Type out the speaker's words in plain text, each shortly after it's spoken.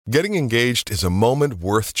Getting engaged is a moment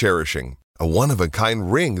worth cherishing. A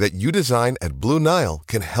one-of-a-kind ring that you design at Blue Nile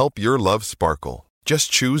can help your love sparkle. Just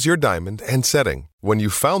choose your diamond and setting. When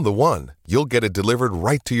you've found the one, you'll get it delivered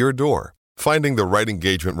right to your door. Finding the right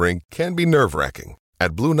engagement ring can be nerve-wracking.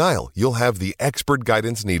 At Blue Nile, you'll have the expert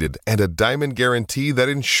guidance needed and a diamond guarantee that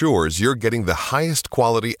ensures you're getting the highest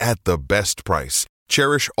quality at the best price.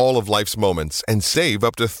 Cherish all of life's moments and save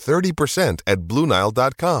up to 30% at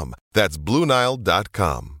BlueNile.com. That's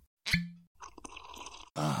BlueNile.com.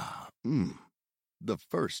 The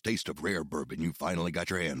first taste of rare bourbon you finally got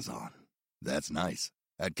your hands on. That's nice.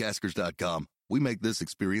 At Caskers.com, we make this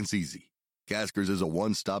experience easy. Caskers is a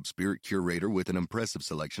one-stop spirit curator with an impressive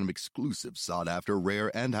selection of exclusive, sought-after,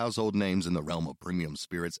 rare, and household names in the realm of premium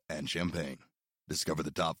spirits and champagne. Discover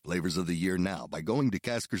the top flavors of the year now by going to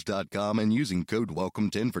Caskers.com and using code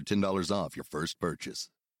WELCOME10 for $10 off your first purchase.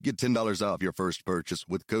 Get $10 off your first purchase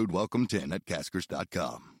with code WELCOME10 at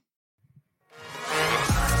Caskers.com.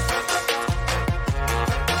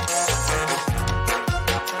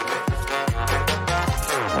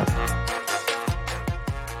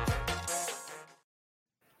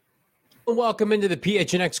 Welcome into the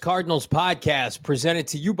PHNX Cardinals podcast, presented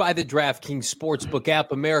to you by the DraftKings Sportsbook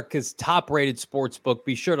app, America's top-rated sportsbook.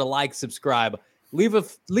 Be sure to like, subscribe, leave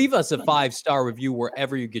us a 5-star review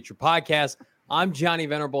wherever you get your podcast. I'm Johnny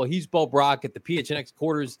Venerable. He's Bo Brock at the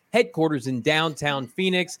PHNX headquarters in downtown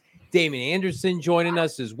Phoenix. Damian Anderson joining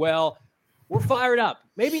us as well. We're fired up.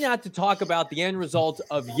 Maybe not to talk about the end result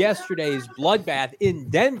of yesterday's bloodbath in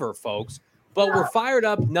Denver, folks, but we're fired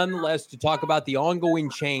up nonetheless to talk about the ongoing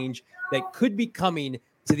change that could be coming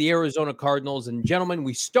to the Arizona Cardinals. And gentlemen,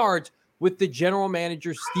 we start with the general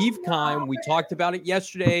manager, Steve Keim. We talked about it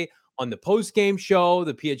yesterday on the post-game show,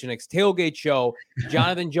 the PHNX tailgate show.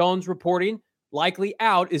 Jonathan Jones reporting, likely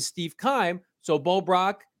out is Steve Keim. So Bo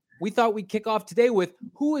Brock, we thought we'd kick off today with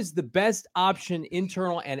who is the best option,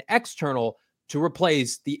 internal and external, to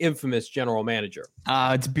replace the infamous general manager.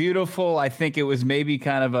 It's beautiful. I think it was maybe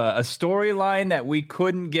kind of a storyline that we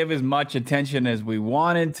couldn't give as much attention as we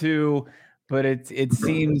wanted to, but it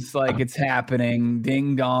seems like it's happening.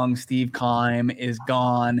 Ding dong, Steve Keim is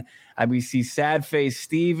gone. We see sad face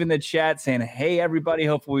Steve in the chat saying, hey, everybody,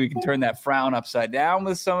 hopefully we can turn that frown upside down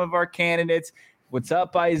with some of our candidates. What's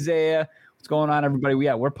up, Isaiah? What's going on, everybody?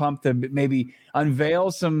 We're pumped to maybe unveil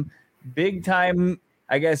some big time,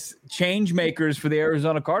 I guess, change makers for the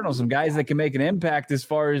Arizona Cardinals, some guys that can make an impact as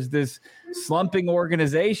far as this slumping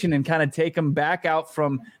organization and kind of take them back out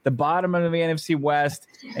from the bottom of the NFC West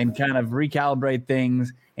and kind of recalibrate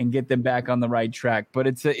things and get them back on the right track. But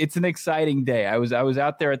it's an exciting day. I was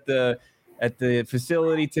out there at the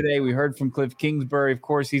facility today. We heard from Cliff Kingsbury. Of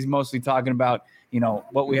course, he's mostly talking about,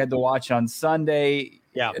 what we had to watch on Sunday.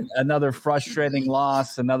 Yeah. Another frustrating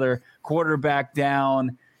loss, another quarterback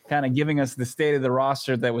down, kind of giving us the state of the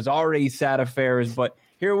roster that was already sad affairs. But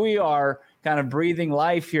here we are kind of breathing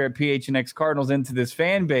life here at PHNX Cardinals into this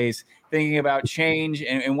fan base, thinking about change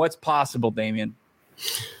and what's possible, Damian.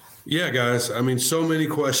 Yeah, guys. I mean, so many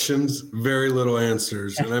questions, very little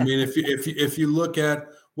answers. And I mean, if you look at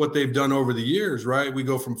what they've done over the years, right? We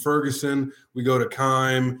go from Ferguson, we go to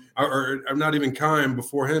Keim, or not even Keim.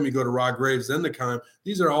 Before him, you go to Rod Graves, then to Keim.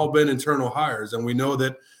 These are all been internal hires. And we know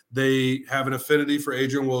that they have an affinity for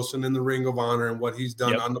Adrian Wilson in the Ring of Honor and what he's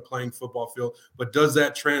done on the playing football field. But does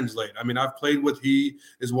that translate? I mean, I've played with he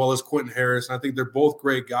as well as Quentin Harris, and I think they're both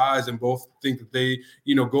great guys and both think that they,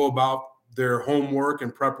 go about their homework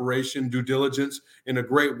and preparation, due diligence in a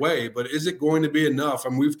great way. But is it going to be enough? I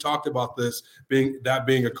mean, we've talked about this being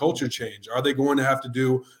a culture change. Are they going to have to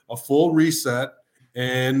do a full reset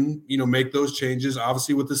and make those changes,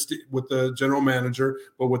 obviously with the general manager,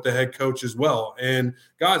 but with the head coach as well? And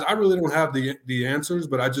guys, I really don't have the answers,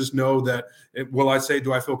 but I just know that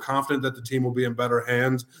do I feel confident that the team will be in better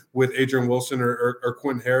hands with Adrian Wilson or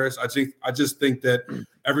Quentin Harris? I just think that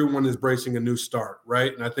everyone is bracing a new start,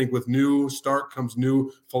 right? And I think with new start comes new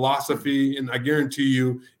philosophy. And I guarantee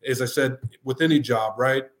you, as I said, with any job,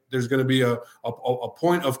 right, there's going to be a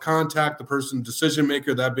point of contact, the person decision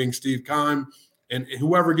maker, that being Steve Keim. And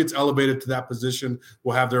whoever gets elevated to that position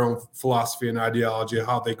will have their own philosophy and ideology of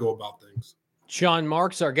how they go about things. Sean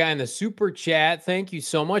Marks, our guy in the super chat. Thank you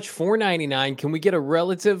so much. $4.99. Can we get a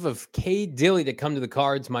relative of K. Dilly to come to the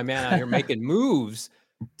Cards? My man out here making moves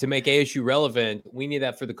to make ASU relevant. We need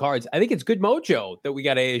that for the Cards. I think it's good mojo that we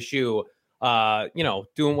got ASU,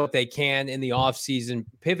 doing what they can in the offseason,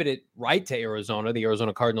 pivoted right to Arizona, the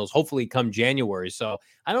Arizona Cardinals, hopefully come January. So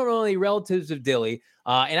I don't know any relatives of Dilly.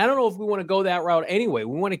 And I don't know if we want to go that route anyway.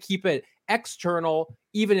 We want to keep it external,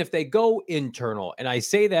 even if they go internal. And I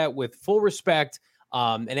say that with full respect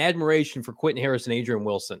and admiration for Quentin Harris and Adrian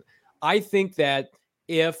Wilson. I think that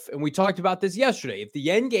and we talked about this yesterday, if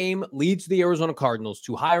the end game leads the Arizona Cardinals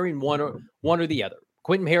to hiring one or the other,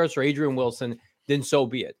 Quentin Harris or Adrian Wilson, then so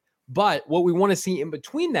be it. But what we want to see in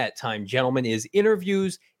between that time, gentlemen, is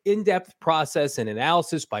interviews, in-depth process, and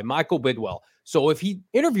analysis by Michael Bidwell. So if he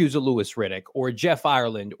interviews a Louis Riddick or a Jeff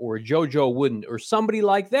Ireland or a JoJo Wooden or somebody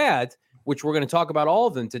like that, which we're going to talk about all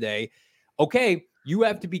of them today, okay, you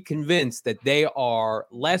have to be convinced that they are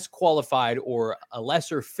less qualified or a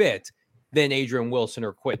lesser fit than Adrian Wilson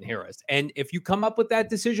or Quentin Harris. And if you come up with that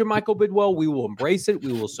decision, Michael Bidwell, we will embrace it,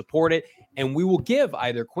 we will support it, and we will give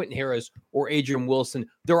either Quentin Harris or Adrian Wilson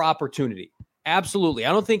their opportunity. Absolutely.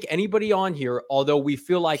 I don't think anybody on here, although we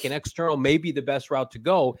feel like an external may be the best route to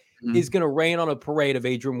go, is going to rain on a parade of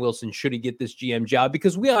Adrian Wilson should he get this GM job,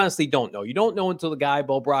 because we honestly don't know. You don't know until the guy,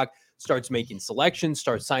 Bo Brock, starts making selections,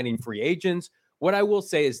 starts signing free agents. What I will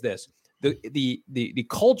say is this. The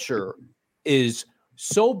culture is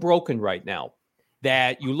so broken right now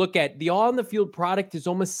that you look at the on-the-field product is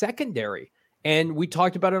almost secondary. And we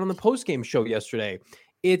talked about it on the post-game show yesterday.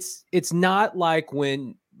 It's not like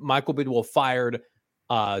when Michael Bidwell fired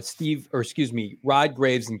Rod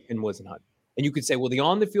Graves and Ken Whisenhunt. And you could say, well, the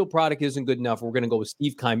on-the-field product isn't good enough. We're going to go with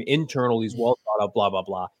Steve Keim internal. He's well thought of, blah, blah,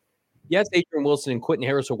 blah. Yes, Adrian Wilson and Quentin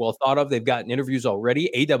Harris are well thought of. They've gotten interviews already.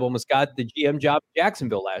 A-Dub almost got the GM job in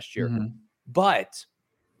Jacksonville last year. But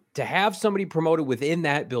to have somebody promoted within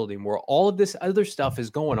that building where all of this other stuff is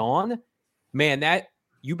going on, man, that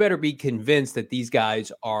you better be convinced that these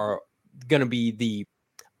guys are going to be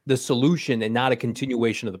the solution and not a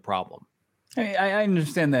continuation of the problem. I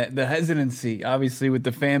understand that the hesitancy, obviously, with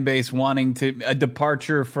the fan base wanting a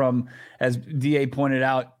departure from, as DA pointed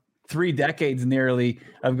out, 3 decades nearly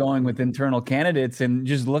of going with internal candidates, and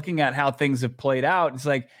just looking at how things have played out. It's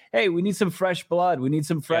like, hey, we need some fresh blood. We need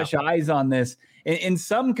some fresh eyes on this in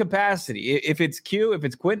some capacity. If it's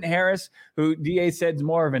Quentin Harris, who DA said is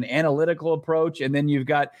more of an analytical approach. And then you've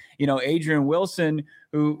got, Adrian Wilson,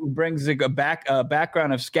 who brings a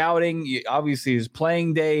background of scouting, obviously his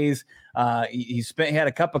playing days. He had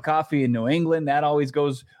a cup of coffee in New England. That always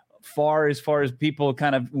goes far as people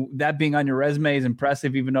kind of that being on your resume is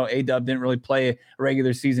impressive, even though A-Dub didn't really play a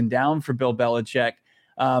regular season down for Bill Belichick.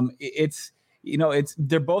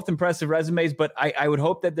 They're both impressive resumes, but I would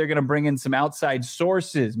hope that they're going to bring in some outside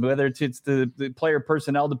sources, whether it's the player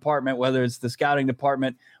personnel department, whether it's the scouting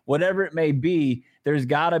department, whatever it may be. There's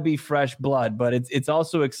got to be fresh blood, but it's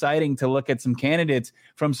also exciting to look at some candidates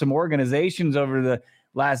from some organizations over the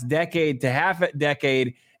last decade to half a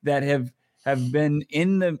decade that have been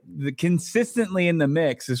in the consistently in the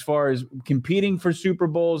mix as far as competing for Super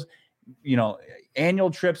Bowls, annual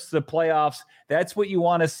trips to the playoffs. That's what you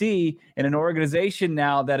want to see in an organization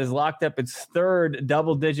now that has locked up its 3rd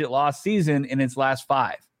double-digit loss season in its last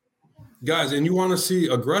 5. Guys, and you want to see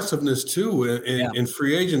aggressiveness too in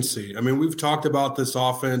free agency. I mean, we've talked about this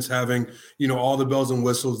offense having, all the bells and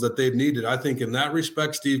whistles that they've needed. I think in that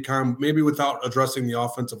respect, Steve Keim, maybe without addressing the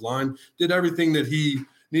offensive line, did everything that he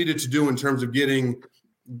needed to do in terms of getting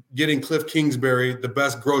Cliff Kingsbury the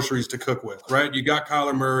best groceries to cook with, right? You got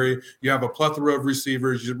Kyler Murray, you have a plethora of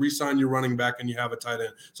receivers, you re-sign your running back, and you have a tight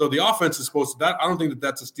end. So the offense is supposed to I don't think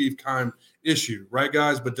that's a Steve Keim issue, right,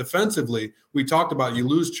 guys? But defensively, we talked about you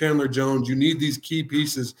lose Chandler Jones. You need these key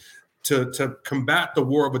pieces to combat the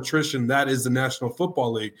war of attrition that is the National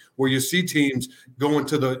Football League, where you see teams going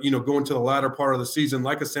to the latter part of the season,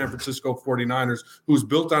 like a San Francisco 49ers, who's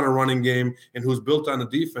built on a running game and who's built on a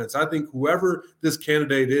defense. I think whoever this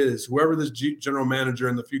candidate is, whoever this general manager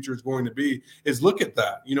in the future is going to be, is look at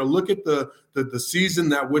that. Look at the season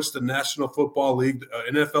that which the National Football League,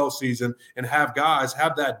 NFL season, and have guys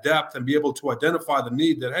have that depth and be able to identify the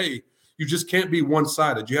need that, hey, you just can't be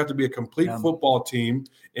one-sided. You have to be a complete football team.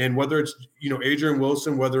 And whether it's, Adrian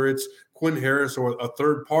Wilson, whether it's Quentin Harris or a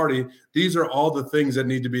third party, these are all the things that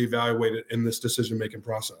need to be evaluated in this decision-making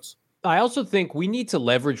process. I also think we need to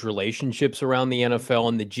leverage relationships around the NFL,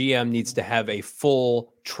 and the GM needs to have a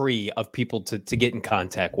full tree of people to get in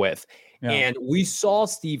contact with. Yeah. And we saw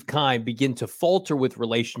Steve Keim begin to falter with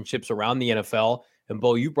relationships around the NFL. And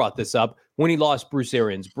Bo, you brought this up when he lost Bruce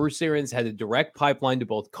Arians. Bruce Arians had a direct pipeline to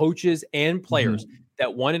both coaches and players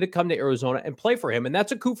that wanted to come to Arizona and play for him. And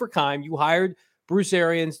that's a coup for Keim. You hired Bruce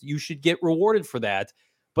Arians. You should get rewarded for that.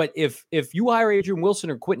 But if you hire Adrian Wilson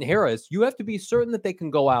or Quentin Harris, you have to be certain that they can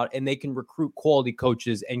go out and they can recruit quality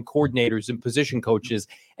coaches and coordinators and position coaches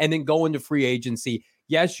and then go into free agency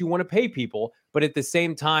yes, you want to pay people, but at the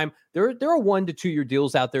same time, there are 1 to 2 year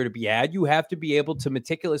deals out there to be had. You have to be able to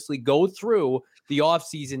meticulously go through the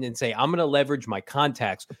offseason and say, I'm going to leverage my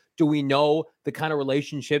contacts. Do we know the kind of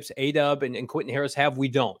relationships A-Dub and Quentin Harris have? We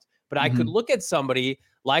don't. But I could look at somebody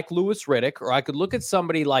like Louis Riddick, or I could look at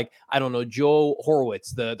somebody like, I don't know, Joe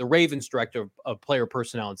Horowitz, the Ravens director of player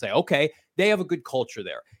personnel, and say, okay, they have a good culture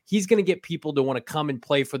there. He's going to get people to want to come and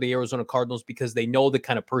play for the Arizona Cardinals because they know the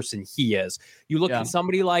kind of person he is. You look at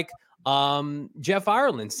somebody like Jeff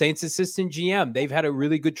Ireland, Saints assistant GM. They've had a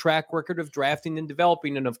really good track record of drafting and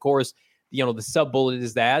developing. And of course, the sub bullet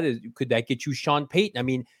is could that get you Sean Payton? I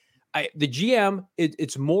mean, the GM,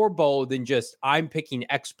 it's more Bo than just I'm picking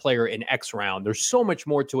X player in X round. There's so much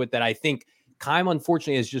more to it that I think Keim,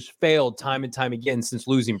 unfortunately, has just failed time and time again since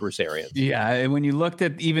losing Bruce Arians. Yeah, and when you looked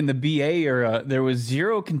at even the BA era, there was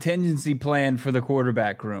zero contingency plan for the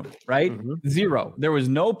quarterback room, right? Zero. There was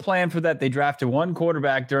no plan for that. They drafted one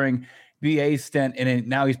quarterback during BA's stint, and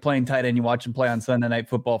now he's playing tight end. You watch him play on Sunday Night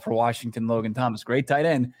Football for Washington, Logan Thomas. Great tight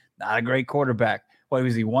end, not a great quarterback. What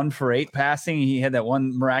was he, 1 for 8 passing? He had that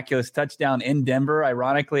one miraculous touchdown in Denver,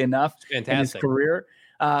 ironically enough, in his career.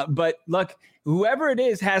 But look, whoever it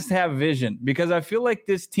is has to have vision, because I feel like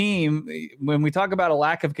this team, when we talk about a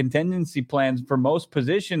lack of contingency plans for most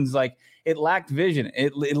positions, like it lacked vision.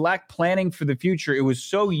 It lacked planning for the future. It was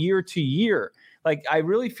so year to year. Like, I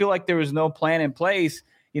really feel like there was no plan in place,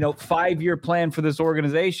 5-year plan for this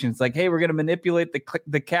organization. It's like, hey, we're going to manipulate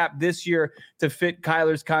the cap this year to fit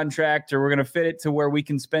Kyler's contract, or we're going to fit it to where we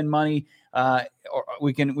can spend money, or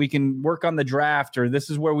we can work on the draft, or this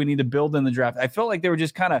is where we need to build in the draft. I felt like they were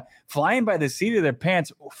just kind of flying by the seat of their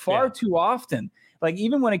pants far too often. Like,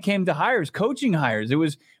 even when it came to coaching hires, it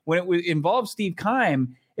was when it involved Steve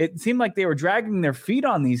Keim, it seemed like they were dragging their feet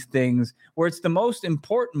on these things where it's the most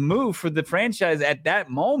important move for the franchise at that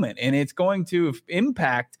moment. And it's going to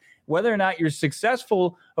impact whether or not you're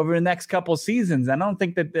successful over the next couple of seasons. I don't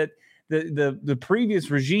think that the previous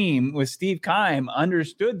regime with Steve Keim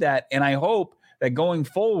understood that. And I hope that going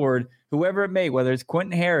forward, whoever it may, whether it's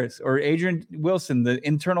Quentin Harris or Adrian Wilson, the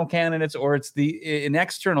internal candidates, or it's an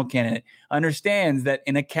external candidate, understands that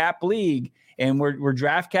in a cap league and where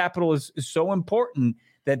draft capital is so important,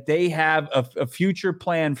 that they have a future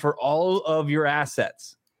plan for all of your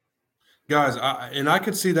assets. Guys, I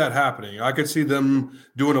could see that happening. I could see them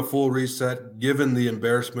doing a full reset, given the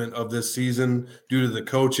embarrassment of this season due to the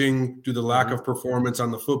coaching, due to the lack of performance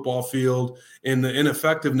on the football field, and the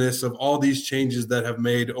ineffectiveness of all these changes that have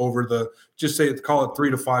made over call it 3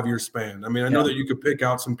 to 5 year span. I mean, I know that you could pick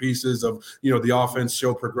out some pieces of, the offense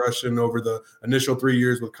show progression over the initial 3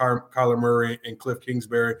 years with Kyler Murray and Cliff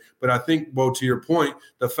Kingsbury. But I think, Bo, to your point,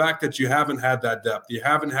 the fact that you haven't had that depth, you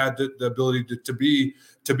haven't had the ability to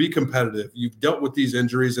be competitive. You've dealt with these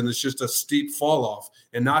injuries, and it's just a steep fall off.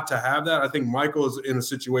 And not to have that, I think Michael is in a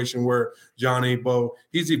situation where Johnny, Bo,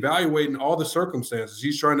 he's evaluating all the circumstances.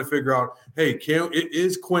 He's trying to figure out, hey,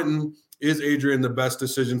 is Adrian the best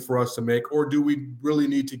decision for us to make, or do we really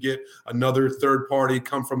need to get another third party,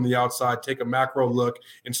 come from the outside, take a macro look,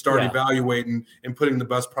 and start evaluating and putting the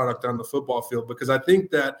best product on the football field? Because I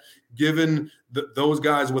think that given those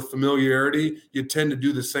guys with familiarity, you tend to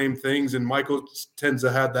do the same things, and Michael tends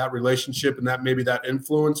to have that relationship and that maybe that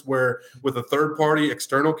influence, where with a third party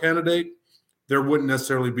external candidate, there wouldn't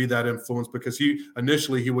necessarily be that influence, because he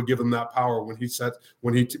would give them that power when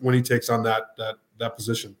he takes on that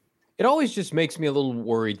position. It always just makes me a little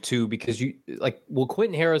worried too, because will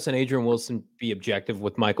Quentin Harris and Adrian Wilson be objective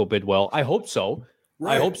with Michael Bidwell? I hope so.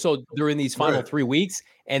 Right. I hope so during these final 3 weeks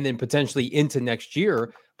and then potentially into next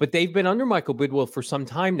year. But they've been under Michael Bidwell for some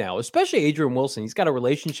time now, especially Adrian Wilson. He's got a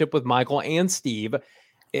relationship with Michael and Steve.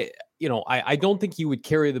 I don't think he would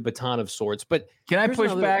carry the baton of sorts. But can I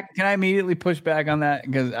push back? Can I immediately push back on that?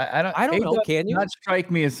 Because I don't know. Can you? Not strike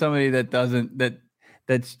me as somebody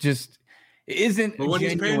that's just isn't. But when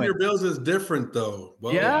genuine. He's paying your bills is different, though.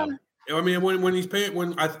 Well, yeah. I mean, when he's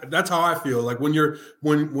paying, that's how I feel. Like when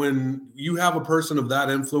you have a person of that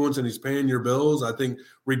influence and he's paying your bills, I think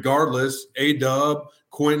regardless, A-Dub,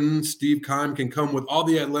 Quentin, Steve Keim can come with all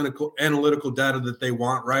the analytical data that they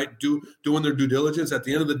want, right? Doing their due diligence. At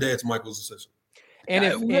the end of the day, it's Michael's decision.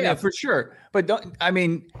 And for sure. But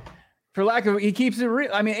for lack of, he keeps it real.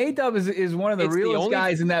 I mean, A-Dub is one of the realest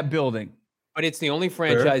guys in that building. But it's the only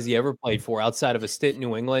franchise he ever played for outside of a stint in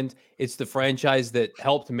New England. It's the franchise that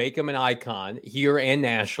helped make him an icon here and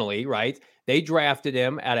nationally, right? They drafted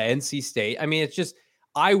him out of NC State. I mean, it's just,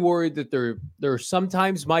 I worried that there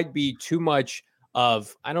sometimes might be too much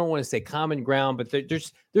of, I don't want to say common ground, but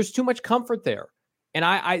there's too much comfort there. And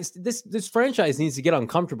this franchise needs to get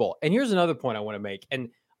uncomfortable. And here's another point I want to make. And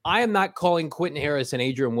I am not calling Quentin Harris and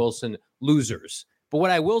Adrian Wilson losers. But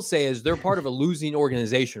what I will say is they're part of a losing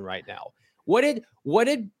organization right now. What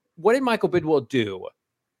did Michael Bidwell do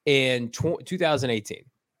in 2018?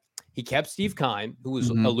 He kept Steve Keim, who was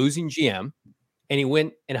a losing GM, and he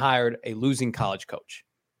went and hired a losing college coach.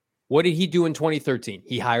 What did he do in 2013?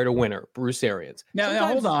 He hired a winner, Bruce Arians. Now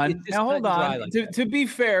hold on. Like to be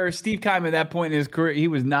fair, Steve Keim at that point in his career, he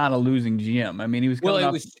was not a losing GM. I mean, he was.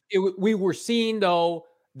 We were seeing though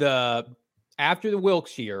after the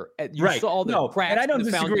Wilkes year, you saw the cracks. And I don't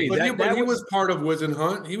disagree. But he was part of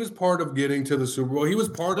Whisenhunt. He was part of getting to the Super Bowl. He was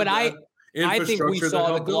part of that. I think we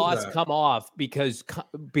saw the gloss come off because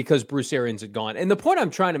Bruce Arians had gone. And the point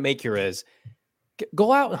I'm trying to make here is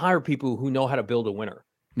go out and hire people who know how to build a winner.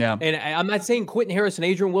 Yeah. And I'm not saying Quentin Harris and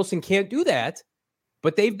Adrian Wilson can't do that,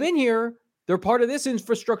 but they've been here. They're part of this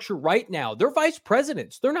infrastructure right now. They're vice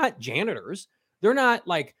presidents. They're not janitors. They're not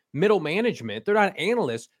like middle management. They're not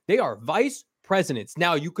analysts. They are vice presidents.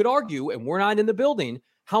 Now, you could argue, and we're not in the building,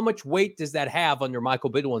 how much weight does that have under Michael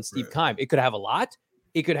Bidwell and Steve Keim? It could have a lot.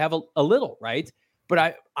 It could have a little, right?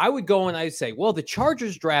 But I would go and I'd say, well, the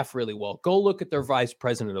Chargers draft really well. Go look at their vice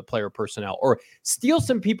president of player personnel or steal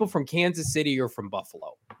some people from Kansas City or from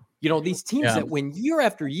Buffalo. You know, these teams that win year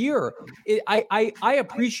after year. I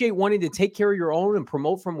appreciate wanting to take care of your own and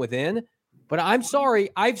promote from within. But I'm sorry,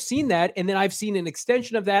 I've seen that. And then I've seen an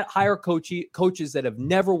extension of that, hire coaches that have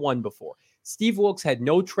never won before. Steve Wilkes had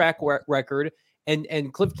no track record.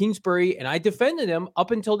 And Cliff Kingsbury, and I defended him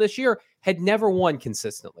up until this year, had never won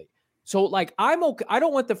consistently. So, like, I'm okay. I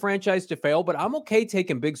don't want the franchise to fail, but I'm okay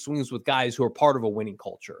taking big swings with guys who are part of a winning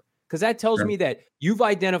culture because that tells me that you've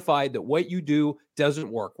identified that what you do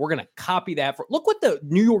doesn't work. We're going to copy that. Look what the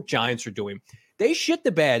New York Giants are doing. They shit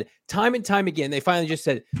the bed time and time again. They finally just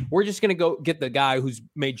said, we're just going to go get the guy who's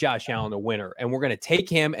made Josh Allen a winner, and we're going to take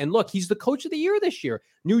him. And look, he's the coach of the year this year.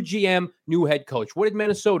 New GM, new head coach. What did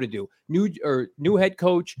Minnesota do? New head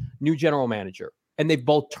coach, new general manager. And they've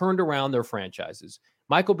both turned around their franchises.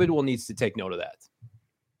 Michael Bidwell needs to take note of that.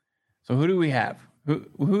 So who do we have?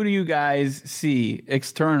 Who do you guys see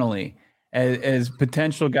externally as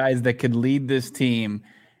potential guys that could lead this team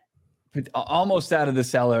almost out of the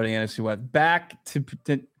cellar of the NFC West, back to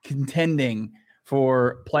contending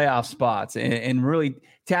for playoff spots and really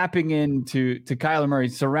tapping into Kyler Murray,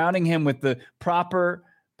 surrounding him with the proper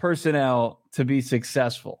personnel to be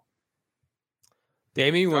successful?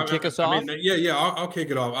 Damien, you want to kick us off? I'll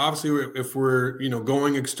kick it off. Obviously, if we're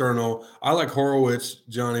going external, I like Horowitz,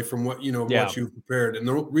 Johnny, from what what you've prepared. And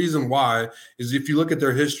the reason why is if you look at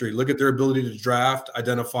their history, look at their ability to draft,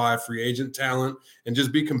 identify free agent talent, and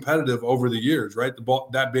just be competitive over the years, right?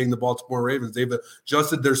 That being the Baltimore Ravens, they've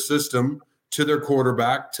adjusted their system to their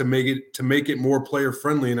quarterback to make it more player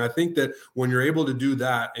friendly. And I think that when you're able to do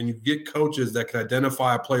that and you get coaches that can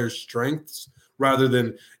identify a player's strengths rather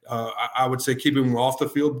than I would say keeping them off the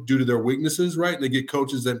field due to their weaknesses, right? And they get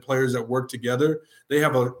coaches and players that work together. They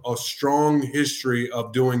have a strong history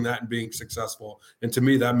of doing that and being successful. And to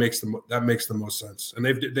me, that makes the most sense. And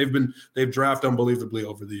they've drafted unbelievably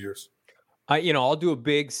over the years. I'll do a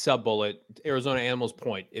big sub bullet. Arizona Animals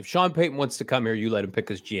point. If Sean Payton wants to come here, you let him pick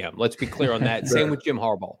his GM. Let's be clear on that. Same with Jim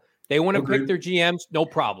Harbaugh. They want to pick their GMs, no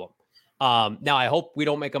problem. Now I hope we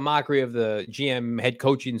don't make a mockery of the GM head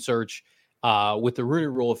coaching search with the Rooney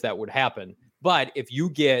Rule if that would happen. But if you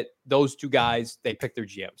get those two guys, they pick their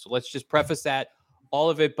GM. So let's just preface that, all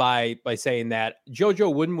of it by saying that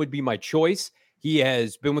JoJo Wooden would be my choice. He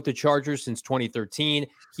has been with the Chargers since 2013.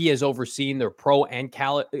 He has overseen their pro and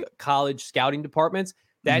college scouting departments.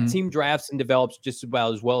 That team drafts and develops just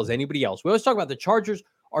about as well as anybody else. We always talk about the Chargers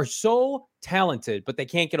are so talented, but they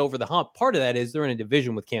can't get over the hump. Part of that is they're in a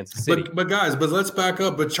division with Kansas City. But guys, let's back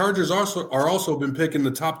up. But Chargers also been picking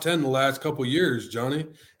the top 10 the last couple of years, Johnny,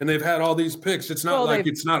 and they've had all these picks. It's not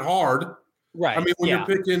it's not hard, right? I mean, when you're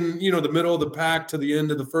picking, the middle of the pack to the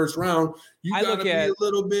end of the first round, you got to be a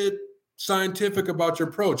little bit scientific about your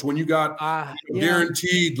approach. When you got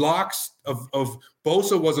guaranteed locks of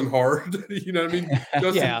Bosa wasn't hard. You know what I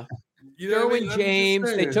mean? Derwin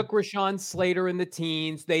James, they took Rashawn Slater in the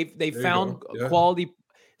teens. They found quality.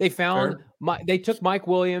 They found they took Mike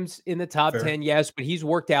Williams in the top 10, yes, but he's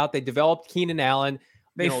worked out. They developed Keenan Allen.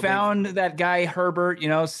 They found that guy Herbert,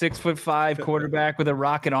 6'5" quarterback with a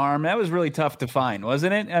rocket arm. That was really tough to find,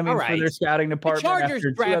 wasn't it? I mean, for their scouting department, the Chargers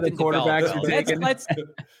after two other quarterbacks were taken.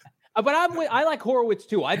 But I like Horowitz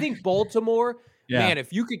too. I think Baltimore, man,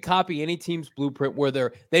 if you could copy any team's blueprint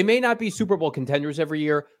where they may not be Super Bowl contenders every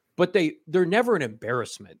year, but they're never an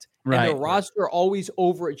embarrassment. Right. And their roster always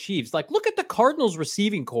overachieves. Like, look at the Cardinals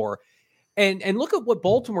receiving core. And look at what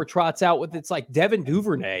Baltimore trots out with. It's like Devin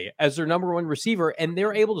Duvernay as their number one receiver, and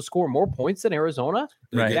they're able to score more points than Arizona.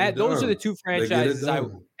 Right. Those are the two franchises.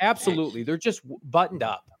 Absolutely, they're just buttoned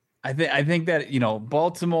up. I think that,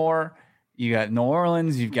 Baltimore, you got New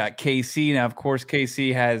Orleans, you've got KC. Now, of course,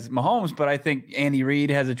 KC has Mahomes, but I think Andy Reid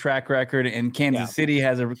has a track record, and Kansas City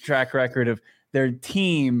has a track record of their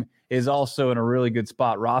team is also in a really good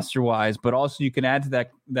spot roster-wise. But also you can add to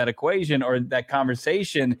that equation or that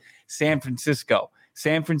conversation, San Francisco.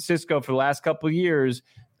 San Francisco for the last couple of years,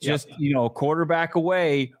 just a quarterback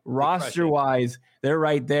away, roster-wise, they're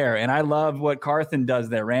right there. And I love what Carthen does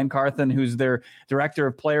there. Rand Carthen, who's their director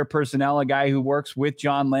of player personnel, a guy who works with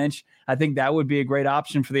John Lynch. I think that would be a great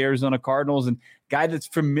option for the Arizona Cardinals, and guy that's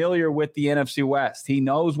familiar with the NFC West. He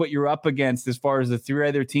knows what you're up against as far as the three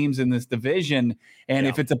other teams in this division. And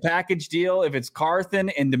if it's a package deal, if it's Carthen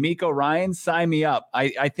and D'Amico Ryans, sign me up.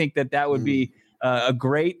 I think that would be a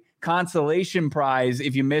great consolation prize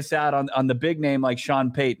if you miss out on the big name like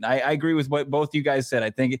Sean Payton. I agree with what both you guys said. I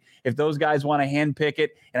think if those guys want to handpick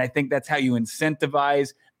it, and I think that's how you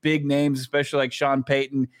incentivize big names, especially like Sean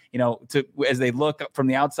Payton, as they look from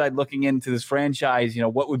the outside looking into this franchise,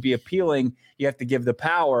 what would be appealing, you have to give the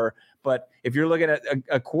power. But if you're looking at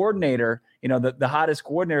a coordinator, the hottest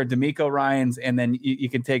coordinator, D'Amico Ryans, and then you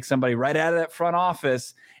can take somebody right out of that front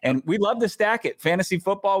office. And we love to stack it. Fantasy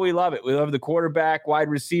football, we love it. We love the quarterback, wide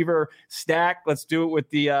receiver stack. Let's do it with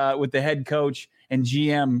the head coach and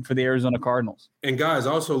GM for the Arizona Cardinals. And guys,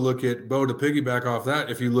 also look at, Bo, to piggyback off that,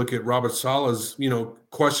 if you look at Robert Saleh's,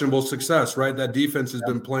 questionable success, right? That defense has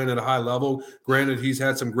been playing at a high level. Granted, he's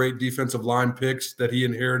had some great defensive line picks that he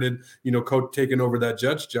inherited, coach taking over that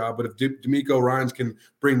Jets job. But if D'Amico Ryans can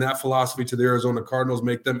bring that philosophy to the Arizona Cardinals,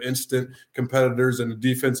 make them instant competitors, and the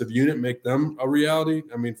defensive unit make them a reality,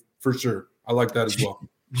 I mean, for sure. I like that as well.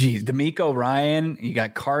 Geez, D'Amico Ryan, you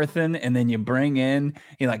got Carthen, and then you bring in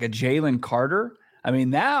like a Jalen Carter. I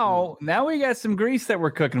mean, now we got some grease that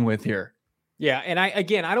we're cooking with here. Yeah, and I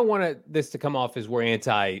don't want this to come off as we're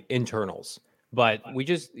anti-internals, but we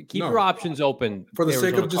just keep your options open for the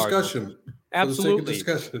sake of discussion. Absolutely.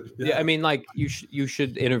 Yeah, I mean, like you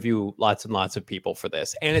should interview lots and lots of people for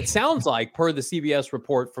this. And it sounds like, per the CBS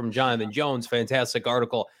report from Jonathan Jones, fantastic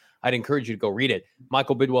article. I'd encourage you to go read it.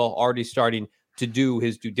 Michael Bidwell already starting to do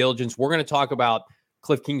his due diligence. We're going to talk about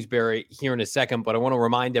Cliff Kingsbury here in a second, but I want to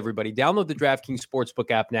remind everybody, download the DraftKings Sportsbook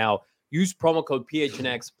app now. Use promo code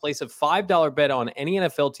PHNX. Place a $5 bet on any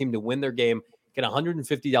NFL team to win their game. Get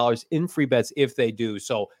 $150 in free bets if they do.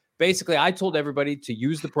 So basically, I told everybody to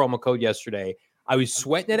use the promo code yesterday. I was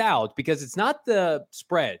sweating it out because it's not the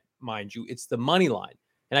spread, mind you. It's the money line.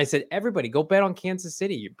 And I said, everybody, go bet on Kansas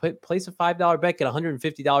City. You place a $5 bet, get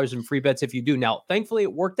 $150 in free bets if you do. Now, thankfully,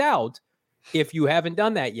 it worked out if you haven't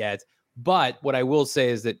done that yet. But what I will say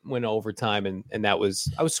is that went overtime, and I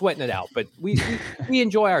was sweating it out. But we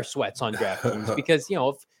enjoy our sweats on DraftKings because,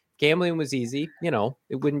 if gambling was easy,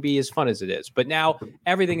 it wouldn't be as fun as it is. But now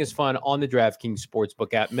everything is fun on the DraftKings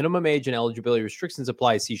Sportsbook app. Minimum age and eligibility restrictions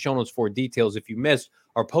apply. See show notes for details. If you missed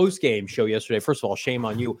our post-game show yesterday, first of all, shame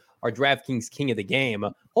on you. Our DraftKings King of the Game.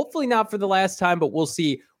 Hopefully not for the last time, but we'll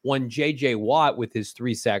see. One J.J. Watt with his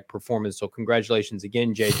 3-sack performance. So congratulations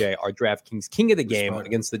again, J.J., our DraftKings King of the Game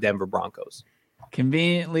against the Denver Broncos.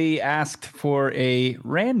 Conveniently asked for a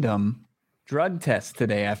random drug test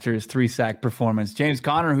today after his 3-sack performance. James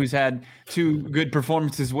Conner, who's had 2 good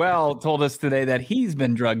performances as well, told us today that he's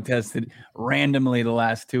been drug tested randomly the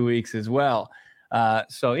last 2 weeks as well.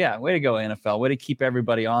 So, yeah, way to go, NFL. Way to keep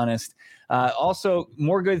everybody honest. Also,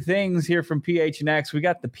 more good things here from PHNX. We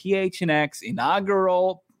got the PHNX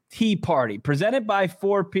inaugural Tea Party presented by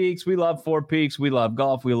Four Peaks. We love Four Peaks. We love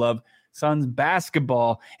golf. We love Suns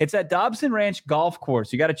basketball. It's at Dobson Ranch Golf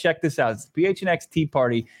Course. You got to check this out. It's the PHNX Tea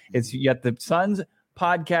Party. You got the Suns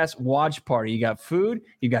podcast watch party. You got food,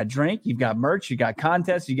 you got drink, you've got merch, you got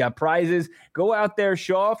contests, you got prizes. Go out there,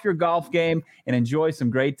 show off your golf game, and enjoy some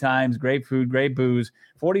great times, great food, great booze.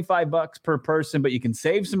 $45 per person, but you can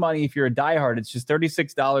save some money if you're a diehard. It's just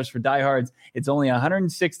 $36 for diehards. It's only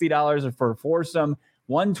 $160 for a foursome,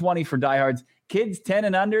 $120 for diehards. Kids 10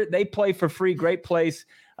 and under, they play for free. Great place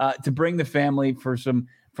to bring the family for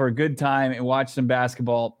a good time and watch some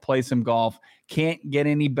basketball, play some golf. Can't get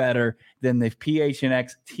any better than the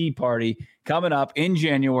PHNX Tea Party coming up in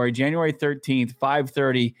January 13th,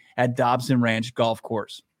 5:30 at Dobson Ranch Golf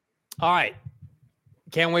Course. All right.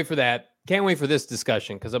 Can't wait for that. Can't wait for this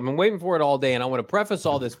discussion because I've been waiting for it all day. And I want to preface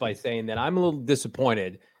all this by saying that I'm a little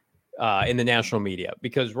disappointed in the national media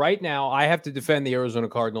because right now I have to defend the Arizona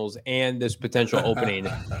Cardinals and this potential opening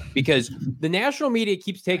because the national media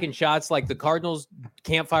keeps taking shots like the Cardinals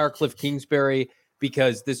can't fire Cliff Kingsbury.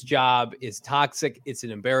 because this job is toxic. It's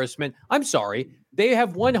an embarrassment. I'm sorry. They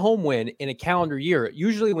have one home win in a calendar year.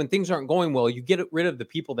 Usually when things aren't going well, you get rid of the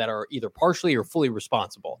people that are either partially or fully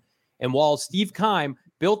responsible. And while Steve Keim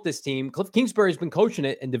built this team, Cliff Kingsbury has been coaching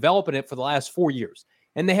it and developing it for the last 4 years.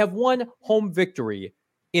 And they have one home victory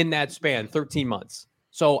in that span, 13 months.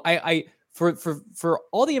 So for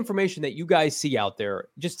all the information that you guys see out there,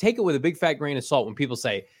 just take it with a big fat grain of salt when people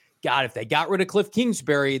say, God, if they got rid of Cliff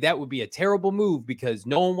Kingsbury, that would be a terrible move because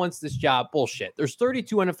no one wants this job. Bullshit. There's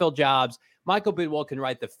 32 NFL jobs. Michael Bidwell can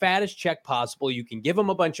write the fattest check possible. You can give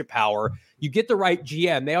him a bunch of power. You get the right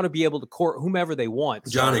GM. They ought to be able to court whomever they want.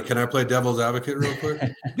 Johnny, can I play devil's advocate real quick?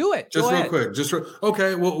 Do it. Just real quick.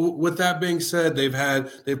 Okay. Well, with that being said, they've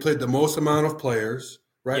played the most amount of players,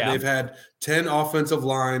 right? Yeah. They've had 10 offensive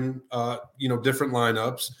line, different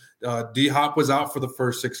lineups. D-Hop was out for the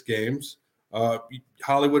first 6 games.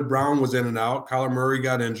 Hollywood Brown was in and out. Kyler Murray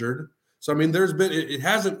got injured. So, I mean, it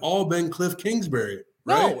hasn't all been Cliff Kingsbury,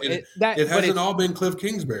 right? No, it hasn't all been Cliff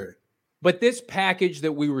Kingsbury. But this package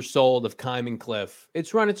that we were sold of Keim and Cliff,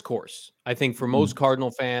 it's run its course. I think for most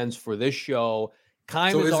Cardinal fans for this show,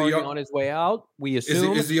 Keim is already on his way out. We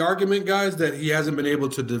assume. Is the argument, guys, that he hasn't been able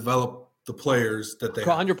to develop the players that they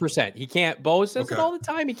 100%. Have? He can't. Bo says it all the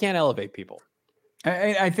time. He can't elevate people.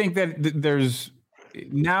 I think that there's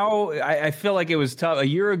now I feel like it was tough a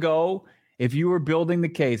year ago. If you were building the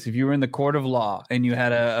case, if you were in the court of law and you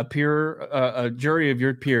had a jury of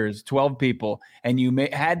your peers, 12 people, and you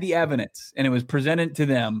had the evidence and it was presented to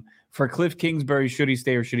them for Cliff Kingsbury, should he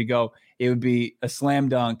stay or should he go, it would be a slam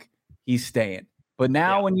dunk. He's staying. But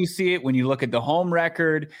now when you see it, when you look at the home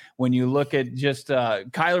record, when you look at just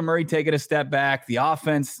Kyler Murray taking a step back, the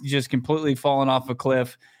offense just completely falling off a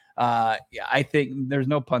cliff. I think there's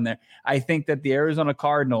no pun there. I think that the Arizona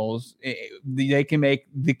Cardinals, they can make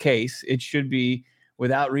the case. It should be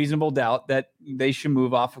without reasonable doubt that they should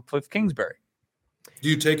move off of Cliff Kingsbury. Do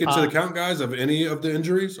you take into account, guys, of any of the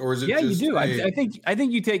injuries, or is it? Yeah, just you do. I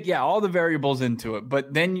think you take all the variables into it,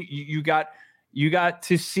 but then you got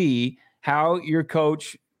to see how your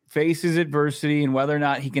coach faces adversity and whether or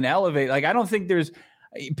not he can elevate. Like, I don't think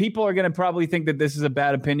people are going to probably think that this is a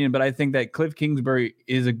bad opinion, but I think that Cliff Kingsbury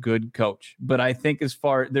is a good coach. But I think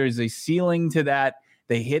there's a ceiling to that.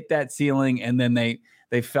 They hit that ceiling and then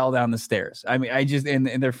they fell down the stairs. I mean,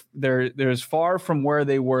 and they're as far from where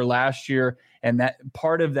they were last year. And that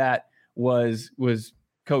part of that was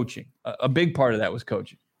coaching. A big part of that was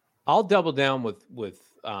coaching. I'll double down with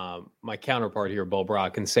my counterpart here, Bo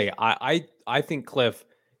Brock, and say I think Cliff,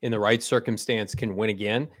 in the right circumstance, can win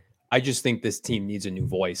again. I just think this team needs a new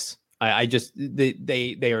voice.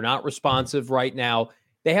 They are not responsive right now.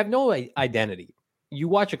 They have no identity. You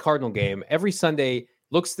watch a Cardinal game, every Sunday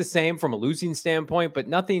looks the same from a losing standpoint, but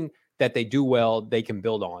nothing that they do well they can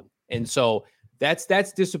build on. And so that's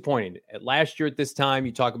disappointing. Last year at this time,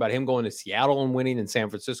 you talk about him going to Seattle and winning in San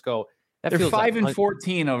Francisco. They're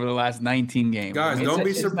 5-14 over the last 19 games. Guys, don't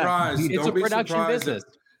be surprised. It's a production business.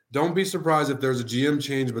 Don't be surprised if there's a GM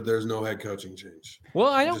change, but there's no head coaching change. Well,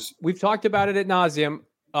 I know we've talked about it ad nauseum.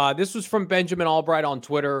 This was from Benjamin Albright on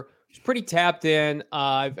Twitter. He's pretty tapped in.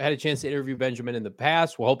 I've had a chance to interview Benjamin in the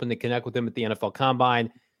past. We're hoping to connect with him at the NFL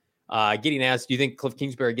Combine. Getting asked, do you think Cliff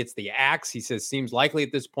Kingsbury gets the axe? He says, seems likely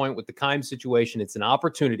at this point with the Keim situation. It's an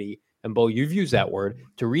opportunity, and Bo, you've used that word,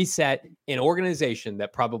 to reset an organization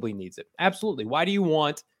that probably needs it. Absolutely. Why do you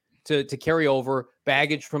want to carry over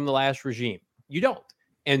baggage from the last regime? You don't.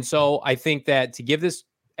 And so I think that to give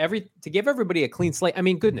everybody a clean slate, I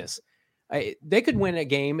mean, goodness, they could win a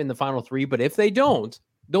game in the final 3, but if they don't,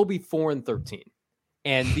 they'll be 4-13.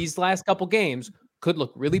 And these last couple games could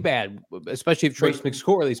look really bad, especially if Trace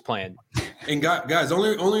McSorley's playing. And guys,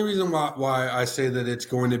 only reason why I say that it's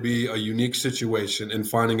going to be a unique situation in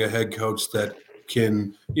finding a head coach that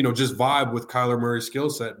can, just vibe with Kyler Murray's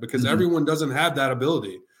skill set, because everyone doesn't have that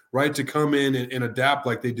ability, right, to come in and adapt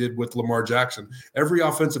like they did with Lamar Jackson. Every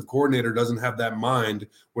offensive coordinator doesn't have that mind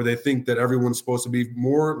where they think that everyone's supposed to be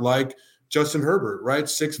more like Justin Herbert, right?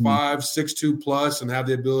 6'5", 6'2 plus, and have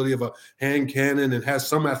the ability of a hand cannon and has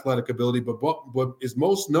some athletic ability, but what is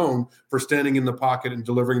most known for standing in the pocket and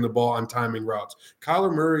delivering the ball on timing routes.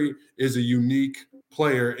 Kyler Murray is a unique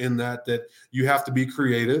player in that you have to be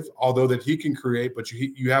creative, although that he can create, but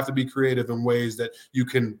you have to be creative in ways that you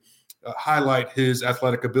can highlight his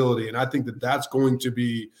athletic ability. And I think that that's going to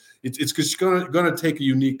be it's just going to take a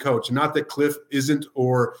unique coach. Not that Cliff isn't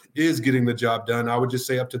or is getting the job done. I would just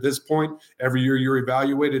say up to this point, every year you're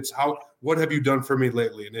evaluated. It's what have you done for me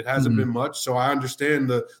lately? And it hasn't been much. So I understand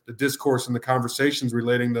the discourse and the conversations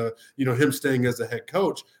relating to, him staying as a head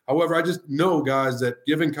coach. However, I just know, guys, that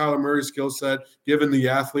given Kyler Murray's skill set, given the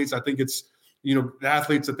athletes, I think it's the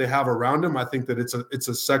athletes that they have around him, I think that it's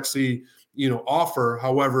a sexy, offer.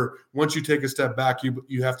 However, once you take a step back,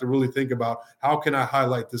 you have to really think about, how can I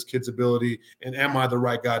highlight this kid's ability, and am I the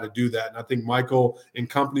right guy to do that? And I think Michael and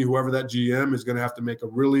company, whoever that GM is, going to have to make a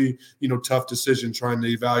really, tough decision trying to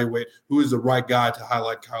evaluate who is the right guy to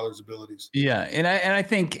highlight Kyler's abilities. Yeah, and I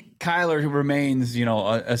think Kyler remains,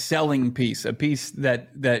 a selling piece, a piece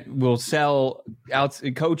that will sell out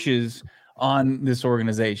coaches on this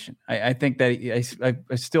organization. I think that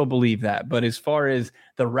I still believe that. But as far as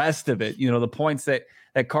the rest of it, the points that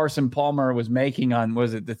Carson Palmer was making on,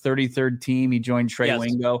 was it the 33rd team? He joined Trey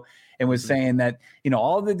Wingo and was saying that,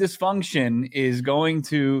 all the dysfunction is going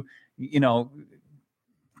to,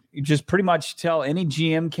 just pretty much tell any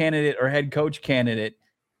GM candidate or head coach candidate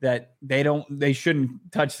that they shouldn't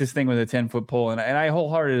touch this thing with a 10-foot pole. And I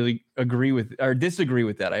wholeheartedly disagree with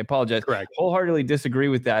that. I apologize. Correct. Wholeheartedly disagree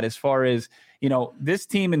with that. As far as, this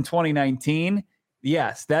team in 2019,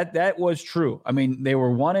 yes, that was true. I mean, they were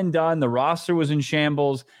one and done. The roster was in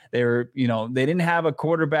shambles. They were, they didn't have a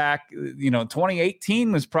quarterback.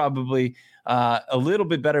 2018 was probably a little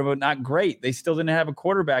bit better, but not great. They still didn't have a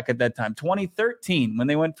quarterback at that time. 2013, when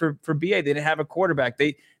they went for BA, they didn't have a quarterback.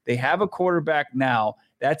 They have a quarterback now.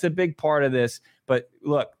 That's a big part of this. But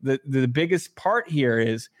look, the biggest part here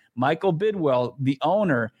is Michael Bidwell, the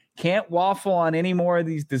owner, can't waffle on any more of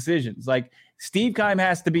these decisions. Like, Steve Keim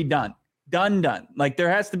has to be done. Like, there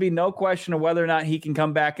has to be no question of whether or not he can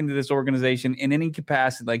come back into this organization in any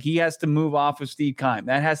capacity. Like, he has to move off of Steve Keim.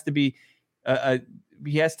 That has to be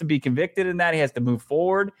he has to be convicted in that. He has to move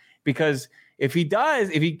forward, because if he does,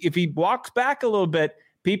 if he walks back a little bit,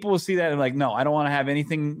 people will see that and like, no, I don't want to have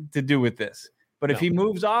anything to do with this. But if he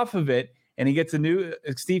moves off of it and he gets a new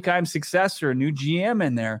Steve Keim successor, a new GM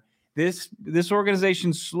in there, this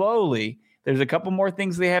organization slowly, there's a couple more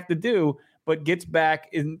things they have to do, but gets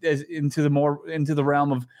back into the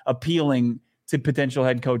realm of appealing to potential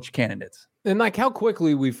head coach candidates. And like, how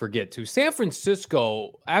quickly we forget to San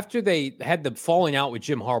Francisco, after they had the falling out with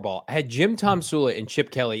Jim Harbaugh, had Jim Tomsula and Chip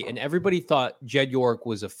Kelly, and everybody thought Jed York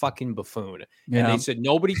was a fucking buffoon. Yeah. And they said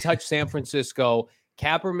nobody touched San Francisco.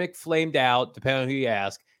 Kaepernick flamed out, depending on who you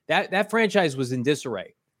ask. That franchise was in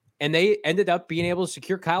disarray, and they ended up being able to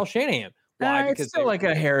secure Kyle Shanahan. Why? Because it's still like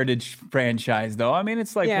a heritage franchise, though. I mean,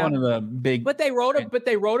 it's like one of the big. But they wrote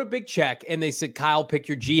a big check, and they said, Kyle, pick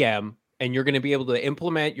your GM, and you're going to be able to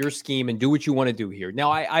implement your scheme and do what you want to do here.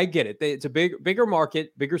 Now, I get it. It's a bigger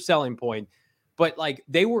market, bigger selling point, but like,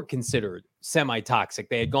 they were considered semi-toxic.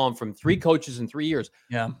 They had gone from 3 coaches in 3 years.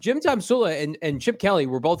 Yeah. Jim Tomsula and Chip Kelly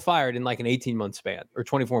were both fired in like an 18-month span or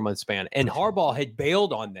 24-month span, and Harbaugh had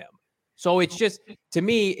bailed on them. So it's just, to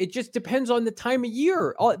me, it just depends on the time of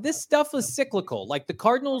year. This stuff is cyclical. Like, the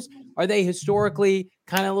Cardinals, are they historically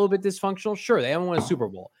kind of a little bit dysfunctional? Sure, they haven't won a Super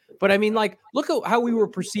Bowl. But I mean, like, look at how we were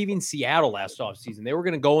perceiving Seattle last offseason. They were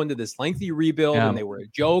going to go into this lengthy rebuild, and they were a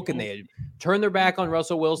joke, and they had turned their back on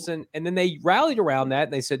Russell Wilson. And then they rallied around that,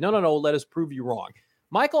 and they said, no, let us prove you wrong.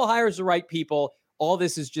 Michael hires the right people. All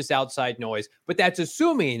this is just outside noise. But that's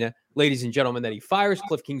assuming, ladies and gentlemen, that he fires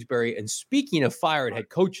Cliff Kingsbury. And speaking of fired head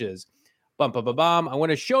coaches, I want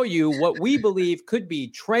to show you what we believe could be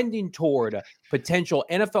trending toward potential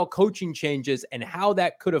NFL coaching changes and how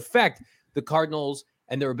that could affect the Cardinals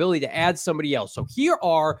and their ability to add somebody else. So here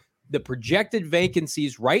are the projected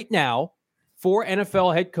vacancies right now for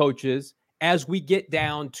NFL head coaches as we get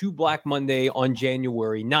down to Black Monday on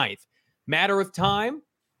January 9th. Matter of time,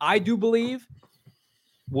 I do believe.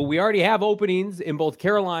 Well, we already have openings in both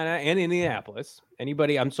Carolina and Indianapolis.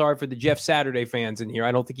 Anybody, I'm sorry for the Jeff Saturday fans in here.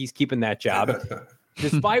 I don't think he's keeping that job.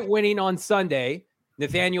 Despite winning on Sunday,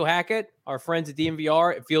 Nathaniel Hackett, our friends at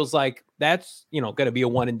DNVR, it feels like that's, going to be a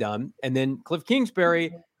one and done. And then Cliff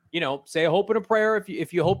Kingsbury, say a hope and a prayer.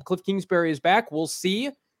 If you hope Cliff Kingsbury is back, we'll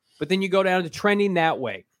see. But then you go down to trending that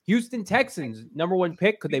way. Houston Texans, number 1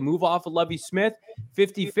 pick. Could they move off of Lovie Smith?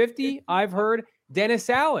 50-50, I've heard. Dennis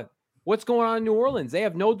Allen. What's going on in New Orleans? They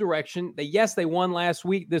have no direction. They won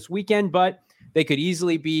this weekend, but they could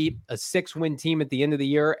easily be a 6-win team at the end of the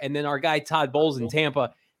year. And then our guy Todd Bowles in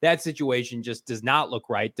Tampa, that situation just does not look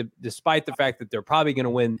right, despite the fact that they're probably going to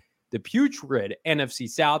win the putrid NFC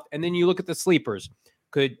South. And then you look at the sleepers.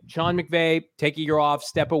 Could Sean McVay take a year off,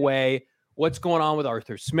 step away? What's going on with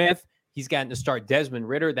Arthur Smith? He's gotten to start Desmond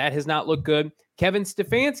Ridder. That has not looked good. Kevin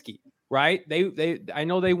Stefanski. Right? I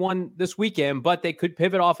know they won this weekend, but they could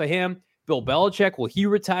pivot off of him. Bill Belichick, will he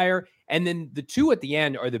retire? And then the 2 at the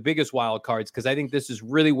end are the biggest wild cards, because I think this is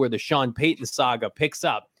really where the Sean Payton saga picks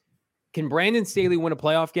up. Can Brandon Staley win a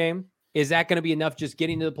playoff game? Is that going to be enough just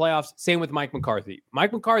getting to the playoffs? Same with Mike McCarthy.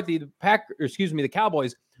 Mike McCarthy, the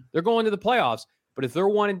Cowboys, they're going to the playoffs, But if they're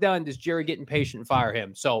one and done, does Jerry get impatient and fire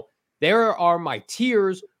him? So there are my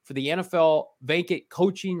tiers for the NFL vacant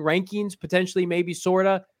coaching rankings, potentially, maybe, sort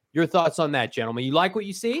of. Your thoughts on that, gentlemen? You like what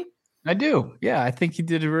you see? I do. Yeah, I think he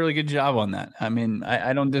did a really good job on that. I mean,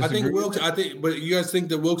 I don't disagree. But you guys think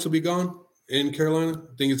that Wilkes will be gone in Carolina?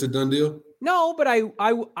 Think it's a done deal? No, but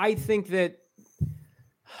I think that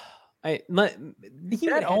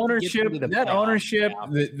that ownership,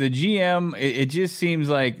 the GM, it just seems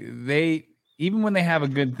like even when they have a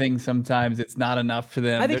good thing, sometimes it's not enough for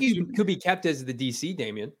them. I think he could be kept as the DC,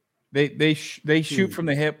 Damian. They shoot from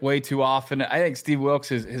the hip way too often. I think Steve Wilkes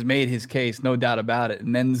has made his case, no doubt about it,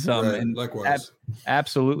 and then some. Right, and likewise,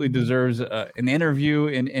 absolutely deserves an interview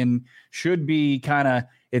and should be kind of,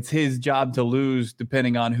 it's his job to lose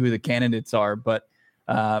depending on who the candidates are. But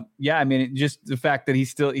yeah, I mean, just the fact that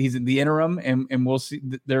he's in the interim, and we'll see.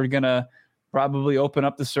 They're gonna probably open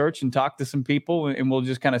up the search and talk to some people, and we'll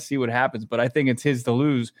just kind of see what happens. But I think it's his to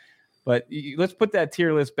lose. But let's put that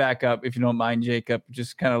tier list back up, if you don't mind, Jacob.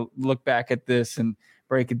 Just kind of look back at this and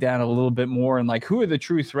break it down a little bit more. And like, who are the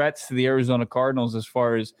true threats to the Arizona Cardinals as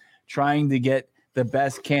far as trying to get the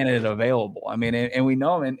best candidate available? I mean, and we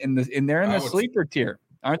know, and they're in the sleeper tier,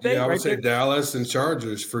 aren't they? Yeah, I would say Dallas and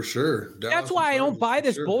Chargers for sure. That's why I don't buy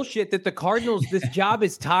this bullshit that the Cardinals, this job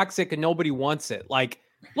is toxic and nobody wants it. Like,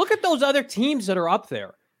 look at those other teams that are up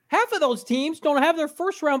there. Half of those teams don't have their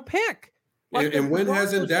first round pick. Like, and when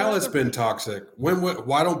hasn't Dallas been toxic?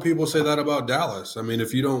 Why don't people say that about Dallas? I mean,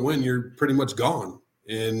 if you don't win, you're pretty much gone.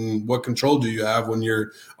 And what control do you have when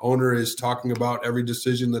your owner is talking about every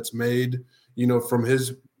decision that's made, from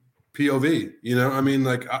his POV? I mean,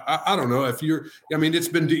 like, I don't know if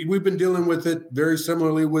we've been dealing with it very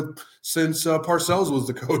similarly since Parcells was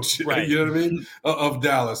the coach, right. You know what I mean, of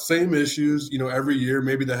Dallas. Same issues, every year.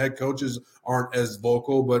 Maybe the head coaches aren't as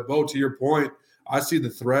vocal, but Bo, to your point, I see the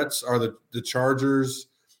threats are the Chargers,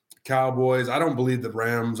 Cowboys. I don't believe the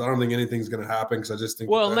Rams. I don't think anything's going to happen because I just think.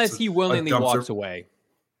 Well, unless he willingly walks away.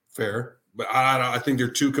 Fair. But I think they're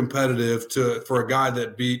too competitive for a guy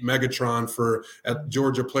that beat Megatron at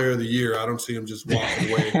Georgia Player of the Year. I don't see him just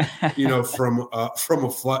walking away,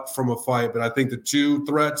 from a fight. But I think the two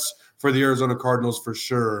threats for the Arizona Cardinals for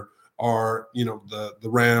sure are, the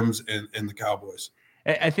Rams and the Cowboys.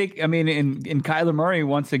 I think, I mean, in Kyler Murray,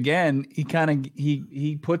 once again,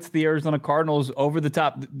 he puts the Arizona Cardinals over the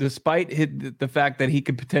top, despite the fact that he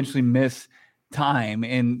could potentially miss time.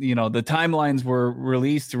 And, the timelines were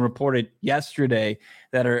released and reported yesterday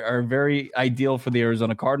that are very ideal for the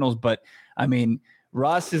Arizona Cardinals. But, I mean,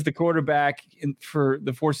 Russ is the quarterback for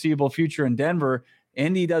the foreseeable future in Denver.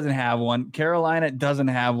 Indy doesn't have one. Carolina doesn't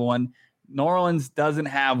have one. New Orleans doesn't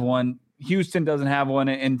have one. Houston doesn't have one,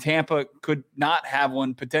 and Tampa could not have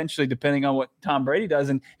one, potentially, depending on what Tom Brady does.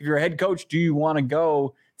 And if you're a head coach, do you want to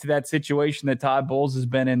go to that situation that Todd Bowles has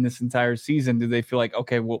been in this entire season? Do they feel like,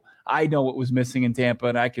 okay, well, I know what was missing in Tampa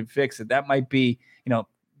and I can fix it? That might be,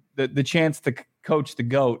 the chance to coach the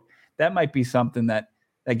GOAT. That might be something that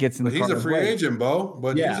gets in the He's a free agent, Bo.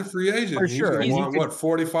 But yeah, he's a free agent. For sure. He's going to want,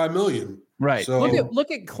 $45 million? Right. So look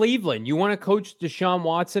at Cleveland. You want to coach Deshaun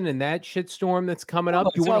Watson and that shitstorm that's coming up?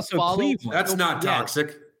 You want to follow Cleveland. That's not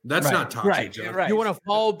toxic. That's not toxic. Right. You want to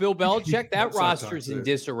follow Bill Belichick? That roster's in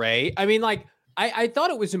disarray. I mean, like, I thought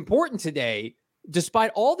it was important today, despite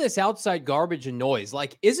all this outside garbage and noise.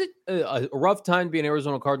 Like, is it a rough time to be an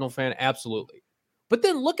Arizona Cardinal fan? Absolutely. But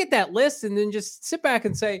then look at that list and then just sit back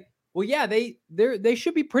and say, well, yeah, they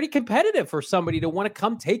should be pretty competitive for somebody to want to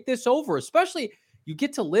come take this over, especially you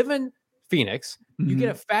get to live in Phoenix, you get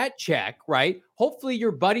a fat check, right? Hopefully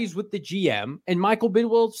you're buddies with the GM and Michael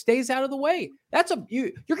Bidwill stays out of the way.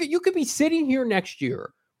 You could be sitting here next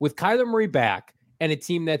year with Kyler Murray back and a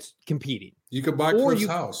team that's competing. You could buy Cliff's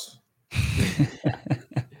house.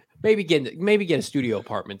 Maybe get a studio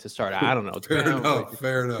apartment to start. I don't know.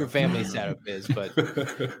 Fair enough. Your family setup is, but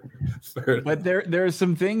but there are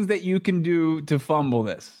some things that you can do to fumble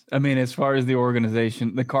this. I mean, as far as the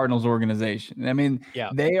organization, the Cardinals organization. I mean,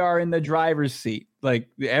 they are in the driver's seat. Like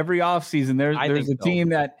every offseason, there's a team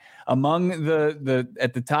that among the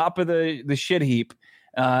at the top of the shit heap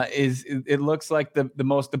it looks like the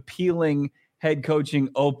most appealing head coaching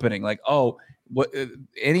opening. Like,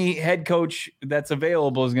 any head coach that's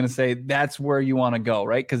available is going to say that's where you want to go,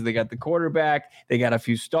 right? Because they got the quarterback, they got a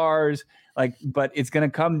few stars, but it's going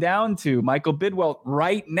to come down to Michael Bidwill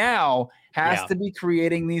right now has to be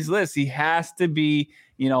creating these lists. He has to be,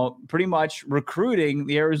 pretty much recruiting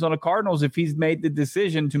the Arizona Cardinals if he's made the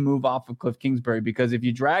decision to move off of Cliff Kingsbury. Because if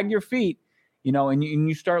you drag your feet, and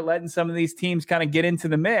you start letting some of these teams kind of get into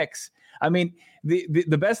the mix, I mean,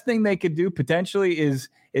 the best thing they could do potentially is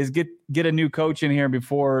get a new coach in here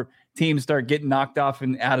before teams start getting knocked off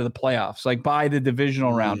and out of the playoffs, like by the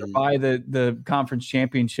divisional round or by the conference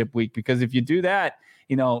championship week. Because if you do that,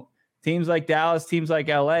 teams like Dallas, teams like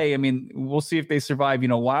LA, I mean, we'll see if they survive,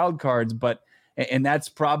 wild cards. And that's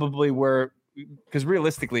probably where, because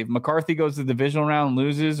realistically, if McCarthy goes to the divisional round and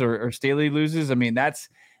loses or Staley loses, I mean, that's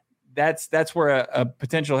where a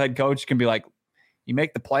potential head coach can be like, you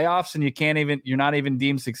make the playoffs and you're not even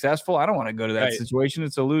deemed successful. I don't want to go to that situation.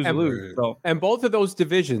 It's a lose-lose. And both of those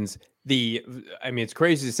divisions, it's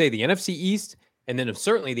crazy to say the NFC East and then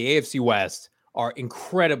certainly the AFC West are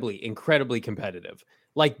incredibly, incredibly competitive.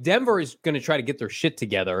 Like Denver is going to try to get their shit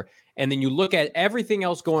together. And then you look at everything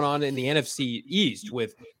else going on in the NFC East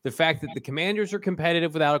with the fact that the Commanders are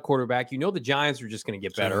competitive without a quarterback. The Giants are just going to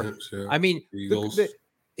get better. Giants, yeah. I mean, Eagles.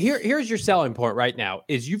 Here's your selling point right now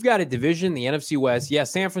is you've got a division, the NFC West.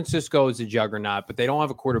 Yes, San Francisco is a juggernaut, but they don't have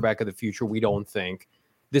a quarterback of the future, we don't think.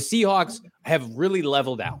 The Seahawks have really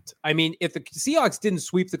leveled out. I mean, if the Seahawks didn't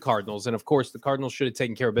sweep the Cardinals, and of course the Cardinals should have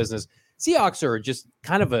taken care of business, Seahawks are just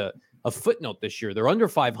kind of a footnote this year. They're under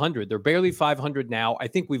 500. They're barely 500 now. I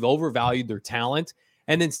think we've overvalued their talent.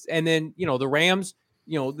 And then the Rams,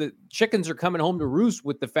 the chickens are coming home to roost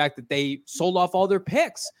with the fact that they sold off all their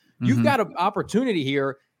picks. You've got an opportunity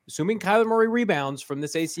here, assuming Kyler Murray rebounds from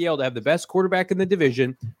this ACL, to have the best quarterback in the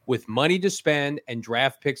division with money to spend and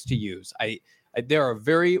draft picks to use. To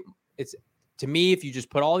me, if you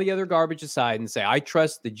just put all the other garbage aside and say, I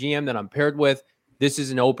trust the GM that I'm paired with, this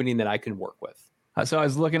is an opening that I can work with. So I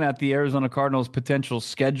was looking at the Arizona Cardinals' potential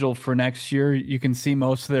schedule for next year. You can see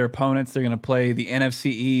most of their opponents. They're going to play the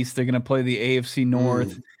NFC East. They're going to play the AFC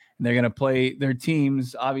North. And they're going to play their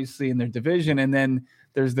teams, obviously, in their division. And then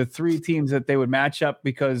there's the three teams that they would match up,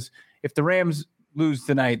 because if the Rams lose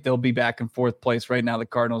tonight, they'll be back in fourth place. Right now, the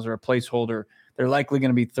Cardinals are a placeholder. They're likely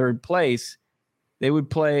going to be third place. They would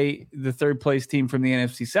play the third place team from the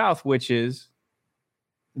NFC South, which is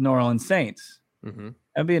the New Orleans Saints. Mm-hmm.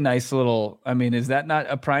 That'd be a nice little. I mean, is that not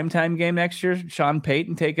a primetime game next year? Sean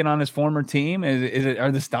Payton taking on his former team.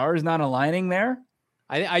 Are the stars not aligning there?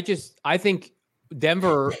 I think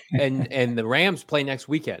Denver and the Rams play next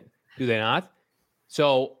weekend. Do they not?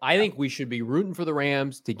 So I think we should be rooting for the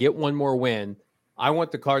Rams to get one more win. I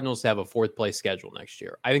want the Cardinals to have a fourth place schedule next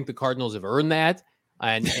year. I think the Cardinals have earned that.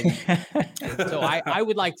 And so I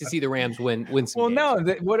would like to see the Rams win some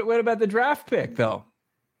games. What about the draft pick, though?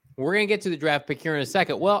 We're going to get to the draft pick here in a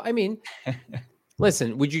second. Well, I mean,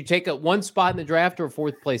 listen, would you take one spot in the draft or a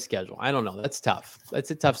fourth place schedule? I don't know. That's tough.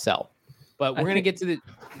 That's a tough sell. But we're going to get to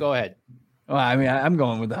go ahead. Well, I mean, I'm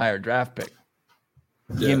going with the higher draft pick.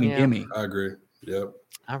 Yeah, Gimme. I agree. Yep.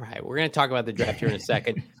 All right. We're going to talk about the draft here in a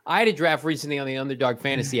second. I had a draft recently on the Underdog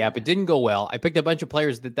Fantasy app. It didn't go well. I picked a bunch of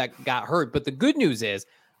players that got hurt. But the good news is,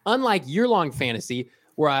 unlike year-long fantasy,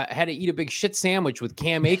 where I had to eat a big shit sandwich with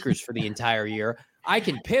Cam Akers for the entire year, I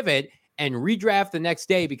can pivot and redraft the next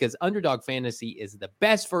day, because Underdog Fantasy is the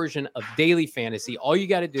best version of daily fantasy. All you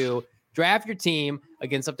got to do, draft your team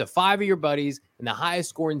against up to 5 of your buddies, and the highest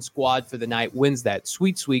scoring squad for the night wins that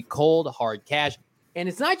sweet, sweet, cold, hard cash. And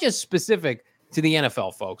it's not just specific to the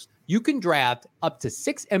NFL, folks. You can draft up to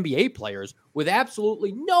 6 NBA players with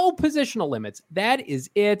absolutely no positional limits. That is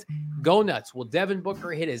it. Go nuts. Will Devin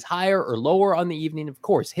Booker hit his higher or lower on the evening? Of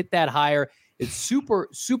course, hit that higher. It's super,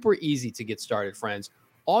 super easy to get started, friends.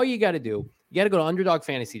 All you got to do, you got to go to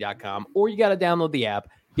UnderdogFantasy.com, or you got to download the app.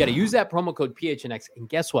 You got to use that promo code PHNX. And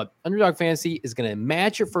guess what? Underdog Fantasy is going to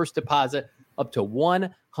match your first deposit up to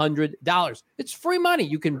 $100. It's free money.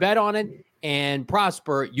 You can bet on it and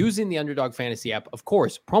prosper using the Underdog Fantasy app. Of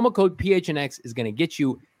course, promo code PHNX is going to get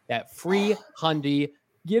you that free $100.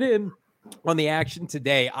 Get in on the action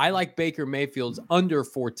today. I like Baker Mayfield's under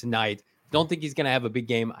for tonight. Don't think he's going to have a big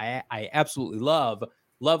game. I absolutely love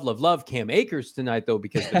Cam Akers tonight, though,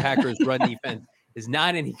 because the Packers' run defense is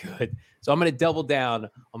not any good. So I'm going to double down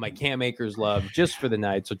on my Cam Akers love just for the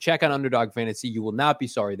night. So check out Underdog Fantasy. You will not be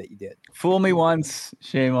sorry that you did. Fool me once,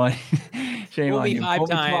 shame on shame Fool on me you. 5 Fool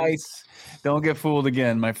me times. twice. Don't get fooled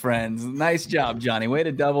again, my friends. Nice job, Johnny. Way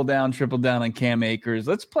to double down, triple down on Cam Akers.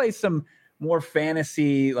 Let's play some more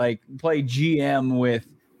fantasy, like play GM with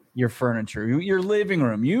your furniture, your living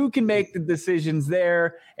room. You can make the decisions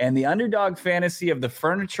there. And the Underdog Fantasy of the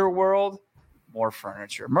furniture world, more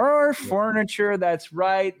furniture. That's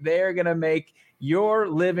right. They're going to make your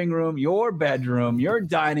living room, your bedroom, your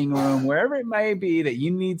dining room, wherever it may be that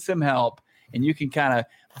you need some help, and you can kind of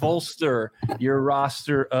bolster your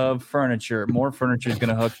roster of furniture. More Furniture is going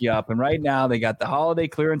to hook you up. And right now they got the holiday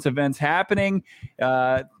clearance events happening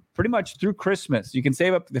pretty much through Christmas. You can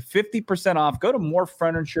save up to 50% off. Go to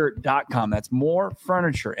morefurniture.com. That's More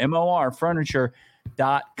Furniture, MOR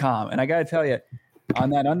Furniture.com. And I got to tell you, on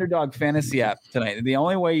that Underdog Fantasy app tonight. The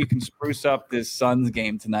only way you can spruce up this Suns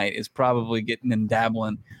game tonight is probably getting and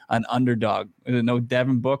dabbling on Underdog. No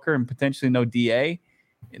Devin Booker and potentially no DA,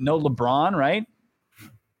 no LeBron, right?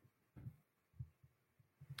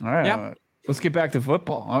 All right. Yeah. Let's get back to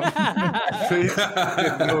football.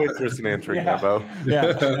 No interest in answering that, Bo.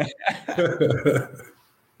 Yeah.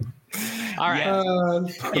 All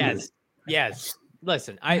right. Yes.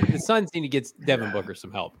 Listen, the Suns need to get Devin Booker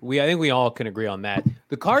some help. I think we all can agree on that.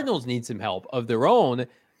 The Cardinals need some help of their own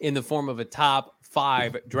in the form of a top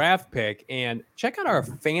 5 draft pick. And check out our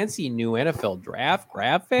fancy new NFL draft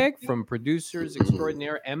graphic from producers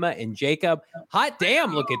extraordinaire Emma and Jacob. Hot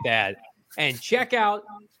damn, look at that. And check out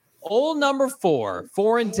old number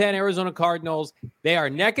 4-10 Arizona Cardinals. They are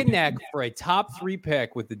neck and neck for a top 3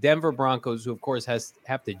 pick with the Denver Broncos, who of course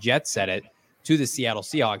have to jet set it to the Seattle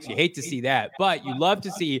Seahawks. You hate to see that, but you love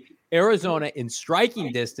to see Arizona in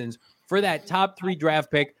striking distance for that top 3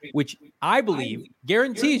 draft pick, which I believe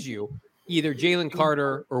guarantees you either Jalen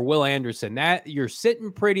Carter or Will Anderson. That you're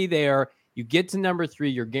sitting pretty there. You get to number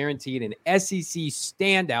 3, you're guaranteed an SEC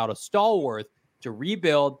standout, a stalwart to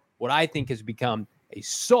rebuild what I think has become a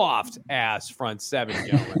soft ass front 7,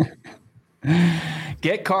 gentlemen.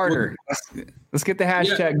 Get Carter. Let's get the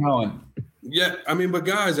hashtag going. Yeah, I mean, but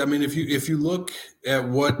guys, I mean, if you look at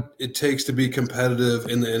what it takes to be competitive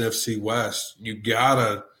in the NFC West, you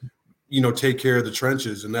gotta, take care of the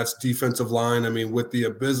trenches, and that's defensive line. I mean, with the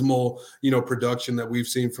abysmal, production that we've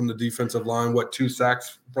seen from the defensive line, 2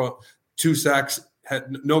 sacks?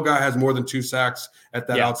 No guy has more than 2 sacks at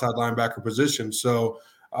that outside linebacker position. So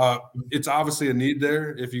it's obviously a need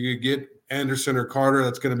there. If you could get Anderson or Carter,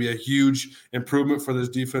 that's going to be a huge improvement for this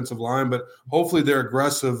defensive line. But hopefully they're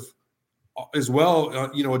aggressive as well,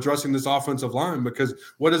 addressing this offensive line, because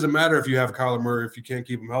what does it matter if you have Kyler Murray if you can't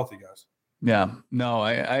keep him healthy, guys? Yeah, no,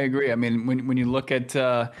 I agree. I mean, when you look at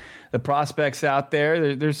the prospects out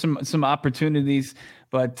there's some opportunities,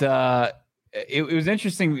 but it was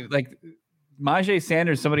interesting. Like Myjai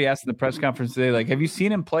Sanders, somebody asked in the press conference today, like, have you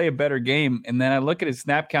seen him play a better game? And then I look at his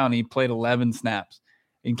snap count, and he played 11 snaps,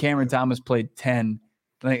 and Cameron Thomas played 10.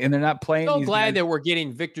 And they're not playing. So glad that we're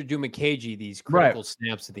getting Victor Dimukeje these critical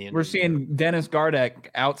snaps at the end. We're seeing Dennis Gardeck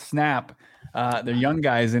out snap their young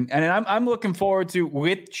guys, and I'm looking forward to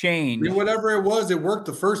with change. I mean, whatever it was, it worked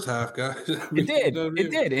the first half, guys. It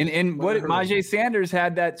did. And what Myjai Sanders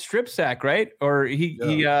had that strip sack, right? Or he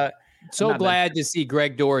so glad to see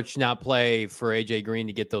Greg Dortch not play for AJ Green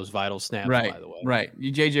to get those vital snaps. Right, by the way. Right.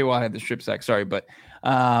 JJ Watt had the strip sack. Sorry, but.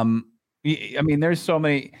 I mean, there's so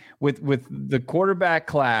many with the quarterback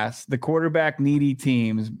class, the quarterback needy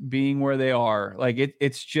teams being where they are. Like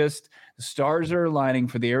it's just the stars are aligning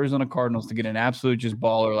for the Arizona Cardinals to get an absolute just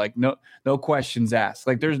baller. Like no questions asked.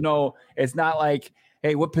 Like it's not like,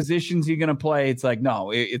 hey, what positions are you going to play? It's like,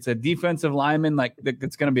 no, it's a defensive lineman. Like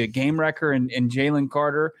it's going to be a game wrecker and Jalen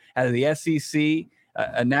Carter out of the SEC,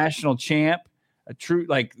 a national champ. A true,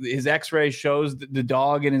 like his x-ray shows the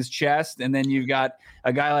dog in his chest. And then you've got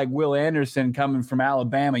a guy like Will Anderson coming from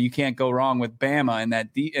Alabama. You can't go wrong with Bama in that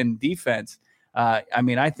in defense. I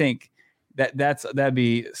mean, I think that'd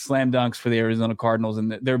be slam dunks for the Arizona Cardinals,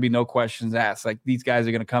 and there'd be no questions asked. Like these guys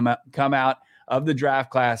are going to come out of the draft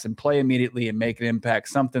class and play immediately and make an impact,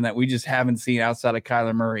 something that we just haven't seen outside of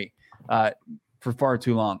Kyler Murray for far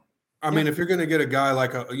too long. I mean, if you're going to get a guy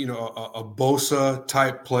like a Bosa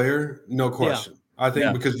type player, no question. I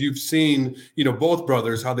think because you've seen, both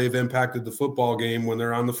brothers, how they've impacted the football game when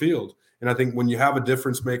they're on the field. And I think when you have a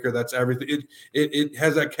difference maker, that's everything. It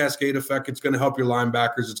has that cascade effect. It's going to help your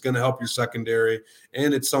linebackers. It's going to help your secondary.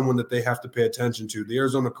 And it's someone that they have to pay attention to. The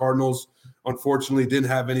Arizona Cardinals, unfortunately, didn't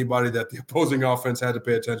have anybody that the opposing offense had to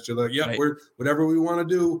pay attention to. Like, we're whatever we want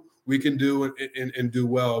to do, we can do and do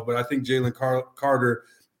well. But I think Jalen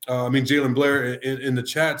Blair in the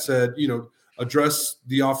chat said, address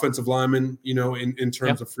the offensive lineman, in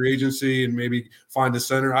terms of free agency and maybe find a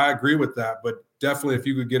center. I agree with that. But definitely if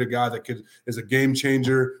you could get a guy that is a game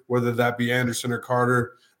changer, whether that be Anderson or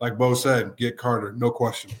Carter, like Bo said, get Carter, no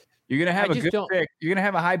question. You're going to have a good pick. You're going to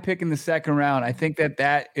have a high pick in the second round. I think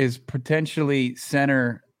that is potentially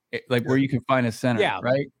center, like where you can find a center,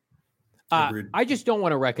 right? I just don't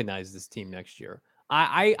want to recognize this team next year.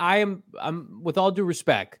 I'm with all due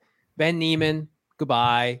respect, Ben Neiman,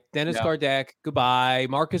 goodbye. Dennis Gardeck, goodbye.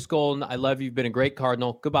 Marcus Golden, I love you. You've been a great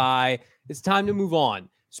Cardinal. Goodbye. It's time to move on,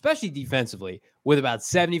 especially defensively, with about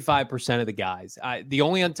 75% of the guys. The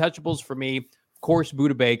only untouchables for me, of course,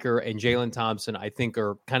 Budda Baker and Jalen Thompson, I think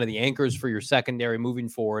are kind of the anchors for your secondary moving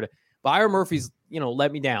forward. Byron Murphy's,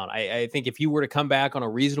 let me down. I think if he were to come back on a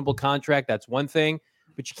reasonable contract, that's one thing.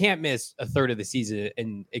 but you can't miss a third of the season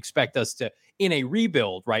and expect us to, in a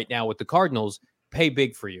rebuild right now with the Cardinals, pay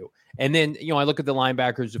big for you. And then, I look at the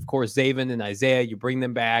linebackers, of course, Zaven and Isaiah, you bring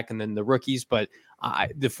them back, and then the rookies. But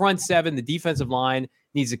the front seven, the defensive line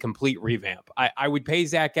needs a complete revamp. I would pay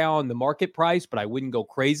Zach Allen the market price, but I wouldn't go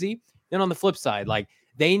crazy. Then on the flip side,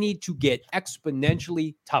 they need to get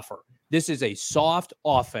exponentially tougher. This is a soft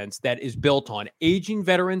offense that is built on aging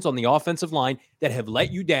veterans on the offensive line that have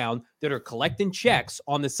let you down, that are collecting checks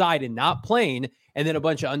on the side and not playing, and then a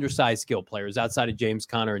bunch of undersized skill players outside of James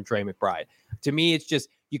Conner and Trey McBride. To me, it's just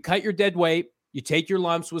you cut your dead weight, you take your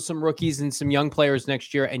lumps with some rookies and some young players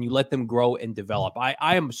next year, and you let them grow and develop. I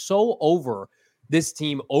am so over this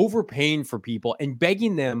team overpaying for people and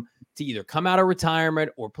begging them to either come out of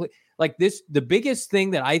retirement or play. The biggest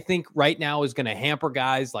thing that I think right now is going to hamper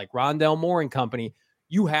guys like Rondale Moore and company,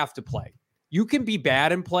 you have to play. You can be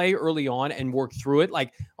bad and play early on and work through it.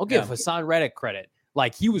 I'll give Hassan Reddick credit.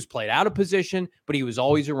 He was played out of position, but he was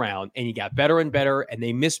always around, and he got better and better, and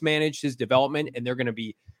they mismanaged his development, and they're going to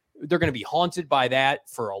be haunted by that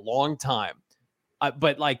for a long time.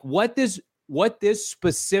 But what this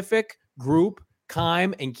specific group,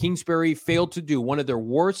 Keim and Kingsbury, failed to do, one of their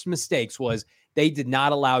worst mistakes was they did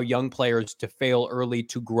not allow young players to fail early,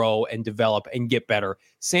 to grow and develop and get better.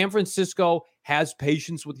 San Francisco has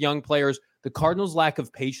patience with young players. The Cardinals' lack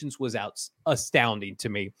of patience was astounding to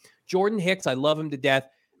me. Jordan Hicks, I love him to death.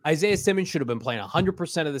 Isaiah Simmons should have been playing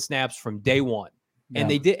 100% of the snaps from day one. And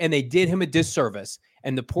they did him a disservice.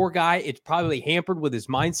 And the poor guy, it's probably hampered with his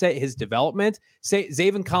mindset, his development.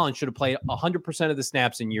 Zaven Collins should have played 100% of the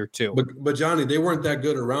snaps in year 2. But Johnny, they weren't that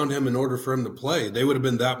good around him in order for him to play. They would have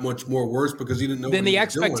been that much more worse because he didn't know. Then the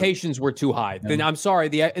expectations were too high. Yeah. Then I'm sorry.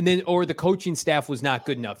 Or the coaching staff was not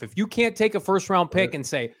good enough. If you can't take a first round pick and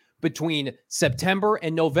say between September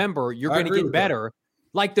and November you're going to get better,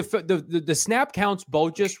 the snap counts Bo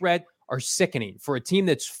just read are sickening for a team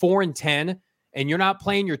that's 4-10. And you're not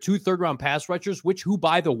playing your 2 third-round pass rushers, who,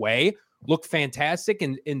 by the way, look fantastic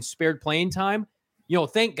and spared playing time.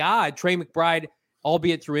 Thank God Trey McBride,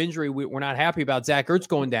 albeit through injury, we're not happy about Zach Ertz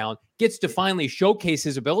going down, gets to finally showcase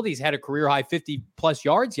his abilities, had a career-high 50-plus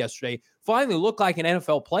yards yesterday, finally looked like an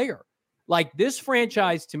NFL player. This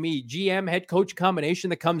franchise, to me, GM, head coach combination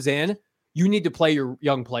that comes in, you need to play your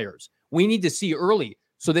young players. We need to see early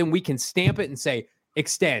so then we can stamp it and say,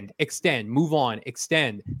 extend, move on,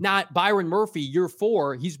 extend. Not Byron Murphy, year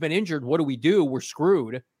 4, he's been injured. What do? We're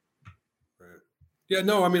screwed. Right. Yeah,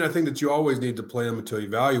 no, I think that you always need to play them until you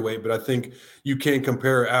evaluate, but I think you can't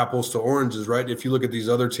compare apples to oranges, right? If you look at these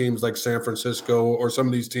other teams like San Francisco or some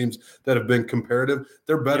of these teams that have been comparative,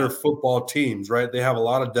 they're better football teams, right? They have a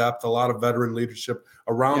lot of depth, a lot of veteran leadership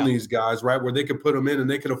around these guys, right? Where they could put them in and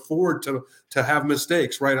they could afford to have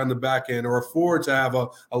mistakes right on the back end, or afford to have a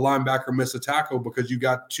linebacker miss a tackle because you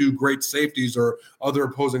got 2 great safeties or other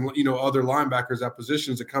opposing, other linebackers at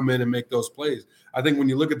positions to come in and make those plays. I think when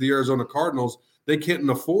you look at the Arizona Cardinals, they couldn't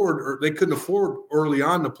afford early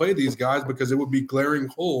on to play these guys because it would be glaring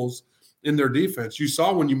holes in their defense. You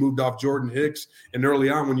saw when you moved off Jordan Hicks and early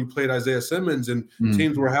on when you played Isaiah Simmons and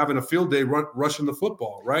teams were having a field day rushing the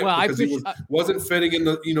football, right? Well, because he wasn't fitting in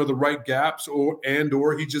the right gaps or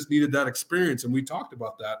he just needed that experience. And we talked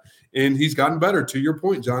about that. And he's gotten better, to your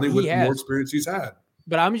point, Johnny, with the more experience he's had.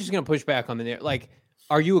 But I'm just going to push back on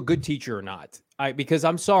are you a good teacher or not? Because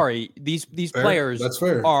I'm sorry, these players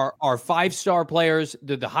are 5-star players.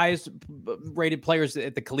 They're the highest rated players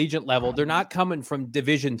at the collegiate level. They're not coming from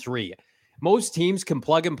Division III. Most teams can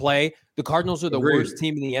plug and play. The Cardinals are the worst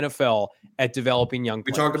team in the NFL at developing young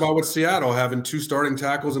players. We talked about with Seattle having 2 starting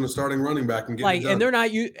tackles and a starting running back and getting and they're not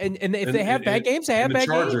and if they have bad games, they have bad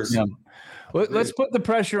games. Yeah. Let's put the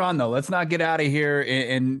pressure on though. Let's not get out of here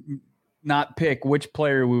and not pick which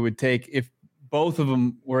player we would take if both of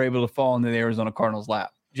them were able to fall into the Arizona Cardinals'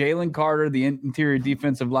 lap. Jalen Carter, the interior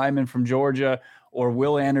defensive lineman from Georgia, or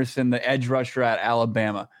Will Anderson, the edge rusher at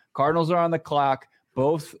Alabama. Cardinals are on the clock.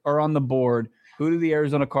 Both are on the board. Who do the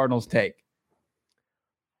Arizona Cardinals take?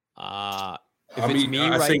 I think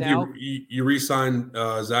you re-sign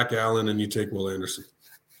Zach Allen and you take Will Anderson.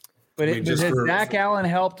 But has Zach Allen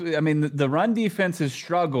helped? The run defense has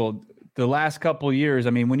struggled the last couple of years.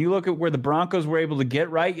 When you look at where the Broncos were able to get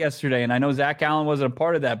right yesterday, and I know Zach Allen wasn't a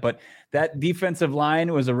part of that, but that defensive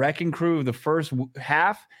line was a wrecking crew of the first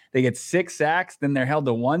half. They get 6 sacks, then they're held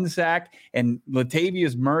to 1 sack, and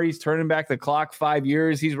Latavius Murray's turning back the clock 5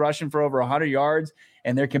 years. He's rushing for over 100 yards,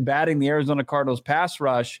 and they're combating the Arizona Cardinals pass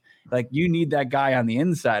rush. You need that guy on the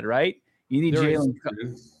inside, right? You need Jalen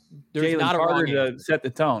Carter to set the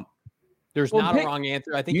tone. There's not a wrong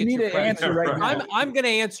answer. I think you need an answer right now. I'm going to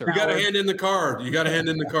answer. You got to hand in the card.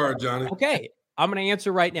 Johnny. Okay. I'm going to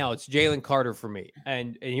answer right now. It's Jalen Carter for me.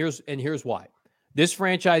 And here's why. This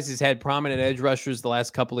franchise has had prominent edge rushers the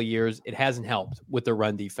last couple of years. It hasn't helped with the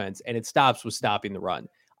run defense, and it stops with stopping the run.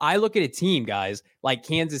 I look at a team, guys, like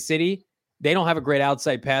Kansas City. They don't have a great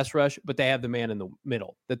outside pass rush, but they have the man in the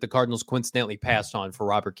middle that the Cardinals coincidentally passed on for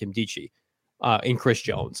Robert Nkemdiche in Chris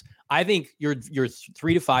Jones. I think your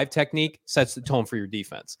 3-5 technique sets the tone for your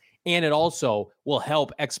defense. And it also will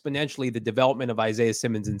help exponentially the development of Isaiah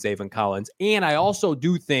Simmons and Zaven Collins. And I also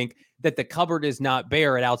do think that the cupboard is not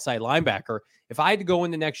bare at outside linebacker. If I had to go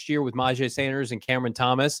in the next year with Myjai Sanders and Cameron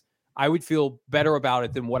Thomas, I would feel better about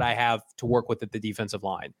it than what I have to work with at the defensive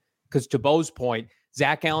line. Because to Bo's point,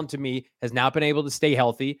 Zach Allen, to me, has not been able to stay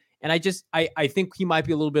healthy. And I think he might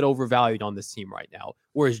be a little bit overvalued on this team right now.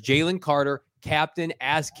 Whereas Jalen Carter, captain,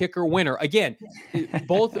 ass kicker, winner. Again,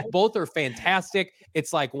 both are fantastic.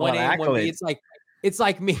 It's like 1A and 1B. It's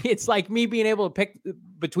like me being able to pick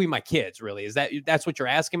between my kids, really. That's what you're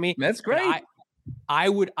asking me? That's great. I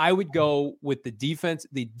would go with the defense,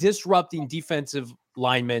 the disrupting defensive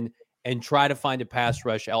lineman, and try to find a pass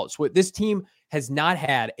rush elsewhere. This team has not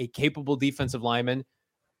had a capable defensive lineman,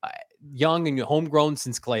 young and homegrown,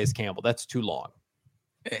 since Calais Campbell. That's too long.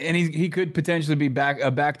 And he could potentially be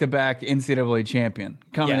a back-to-back NCAA champion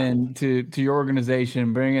coming in to your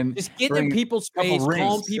organization, just getting people space,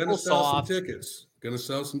 calling people soft. Gonna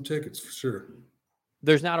sell some tickets for sure.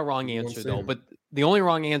 There's not a wrong answer though, but the only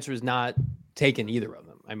wrong answer is not taking either of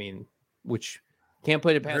them. I mean, which can't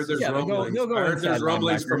put it past. I heard there's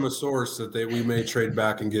rumblings from a source that we may trade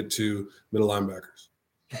back and get 2 middle linebackers.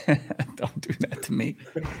 Don't do that to me.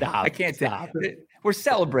 Stop. I can't stop. We're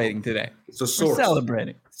celebrating today. It's a source. We're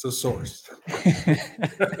celebrating. It's a source.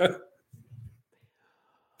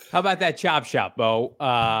 How about that Chop Shop,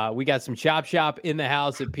 Bo? We got some Chop Shop in the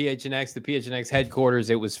house at PHNX, the PHNX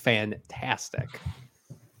headquarters. It was fantastic.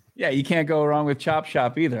 Yeah, you can't go wrong with Chop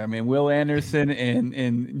Shop either. I mean, Will Anderson and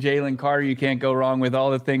Jalen Carter, you can't go wrong with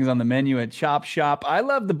all the things on the menu at Chop Shop. I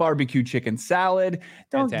love the barbecue chicken salad.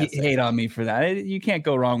 Don't hate on me for that. You can't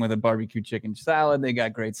go wrong with a barbecue chicken salad. They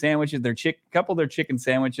got great sandwiches. Couple of their chicken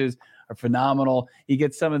sandwiches are phenomenal. You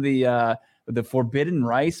get some of the forbidden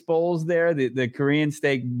rice bowls there. The Korean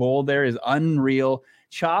steak bowl there is unreal.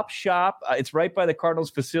 Chop Shop, it's right by the Cardinals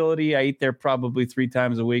facility. I eat there probably 3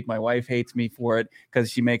 times a week. My wife hates me for it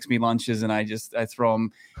because she makes me lunches and I throw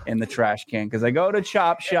them in the trash can because I go to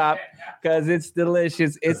Chop Shop because it's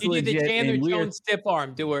delicious. It's legit. You did the Chandler Jones stiff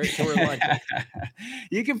arm to her lunch.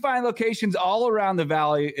 You can find locations all around the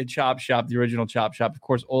valley at Chop Shop, the original Chop Shop. Of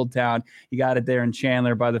course, Old Town. You got it there in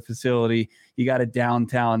Chandler by the facility. You got it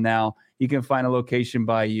downtown now. You can find a location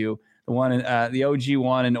by you. The one in the OG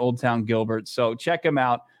one in Old Town Gilbert. So check them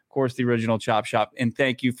out. Of course, the original Chop Shop. And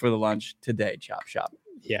thank you for the lunch today, Chop Shop.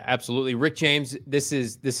 Yeah, absolutely. Rick James, this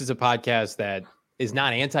is a podcast that is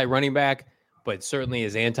not anti-running back, but certainly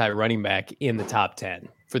is anti-running back in the top 10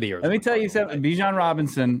 for the year. Let me tell you something. Bijan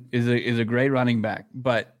Robinson is a great running back,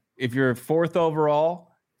 but if you're 4th overall,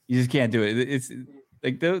 you just can't do it. It's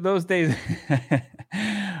like those days.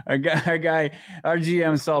 Our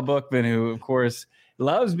GM Saul Bookman, who of course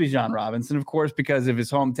loves Bijan Robinson, of course, because of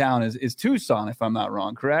his hometown is Tucson, if I'm not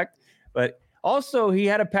wrong, correct? But also he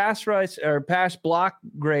had a pass rush or pass block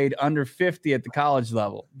grade under 50 at the college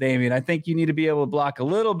level. Damian, I think you need to be able to block a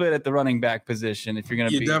little bit at the running back position if you're going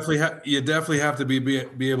to be. You definitely have to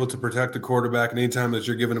be able to protect the quarterback. And anytime that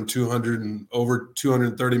you're giving him over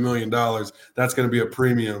 $230 million, that's going to be a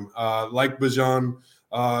premium. Like Bijan,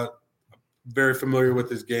 very familiar with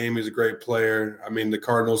his game. He's a great player. I mean, the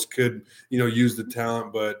Cardinals could, use the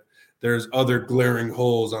talent, but there's other glaring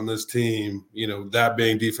holes on this team, that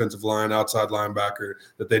being defensive line, outside linebacker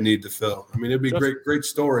that they need to fill. I mean, it'd be great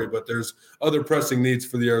story, but there's other pressing needs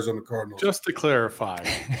for the Arizona Cardinals. Just to clarify,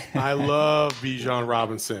 I love Bijan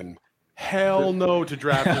Robinson. Hell no to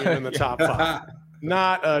drafting him in the top 5.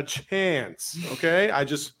 Not a chance. Okay. I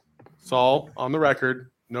just saw on the record,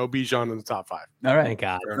 no Bijan in the top 5. All right. Thank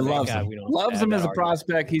God. Loves him as a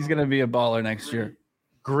prospect. He's going to be a baller next year.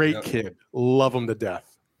 Great kid. Love him to death.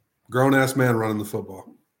 Grown-ass man running the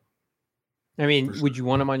football. I mean, would you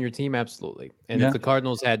want him on your team? Absolutely. And if the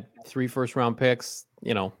Cardinals had 3 first-round picks,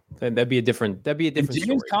 then that'd be a different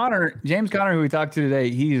James story. James Conner, who we talked to today,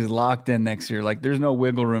 he's locked in next year. Like, there's no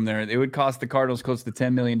wiggle room there. It would cost the Cardinals close to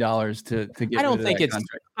 $10 million to get. I don't think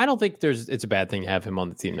it's a bad thing to have him on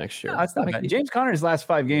the team next year. No, it's not bad. James Conner's last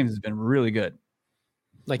 5 games has been really good.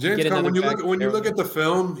 Like James Conner, when you look at the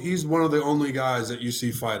film, he's one of the only guys that you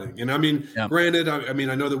see fighting. And I mean, granted, I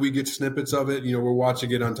know that we get snippets of it. We're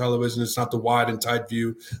watching it on television. It's not the wide and tight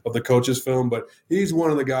view of the coach's film, but he's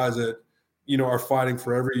one of the guys that are fighting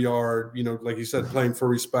for every yard, like you said, playing for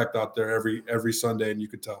respect out there every Sunday, and you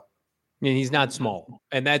could tell. I mean, he's not small.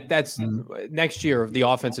 And that's next year, the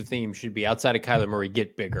offensive theme should be outside of Kyler Murray,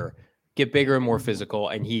 get bigger and more physical.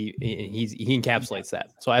 And he encapsulates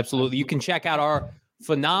that. So absolutely. You can check out our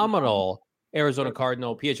phenomenal Arizona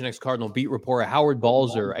Cardinal, PHNX Cardinal beat reporter, Howard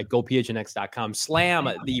Balzer at gophnx.com. Slam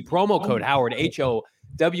the promo code Howard,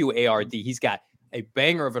 HOWARD. He's got a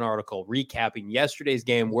banger of an article recapping yesterday's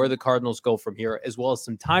game, where the Cardinals go from here, as well as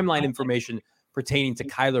some timeline information pertaining to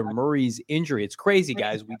Kyler Murray's injury. It's crazy,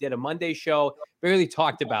 guys. We did a Monday show, barely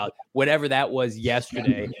talked about whatever that was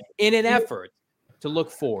yesterday in an effort to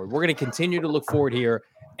look forward. We're going to continue to look forward here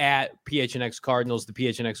at PHNX Cardinals, the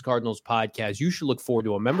PHNX Cardinals podcast. You should look forward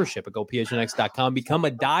to a membership at gophnx.com. Become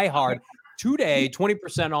a diehard today,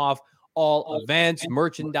 20% off all events,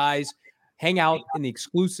 merchandise. Hang out in the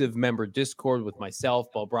exclusive member Discord with myself,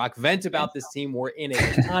 Bo Brock. Vent about this team. We're in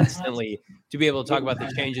it constantly to be able to talk about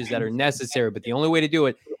the changes that are necessary. But the only way to do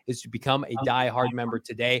it is to become a diehard member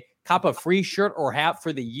today. Cop a free shirt or hat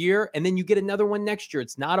for the year, and then you get another one next year.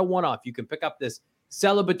 It's not a one-off. You can pick up this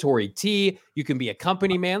celebratory tee. You can be a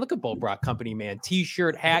company man. Look at Bo Brock, company man,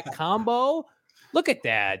 t-shirt, hat combo. Look at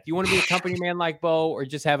that. You want to be a company man like Bo, or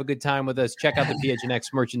just have a good time with us? Check out the PHNX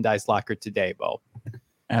merchandise locker today, Bo.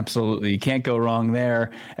 Absolutely. You can't go wrong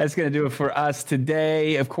there. That's going to do it for us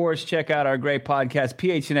today. Of course, check out our great podcast,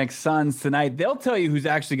 PHNX Suns, tonight. They'll tell you who's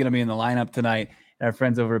actually going to be in the lineup tonight. Our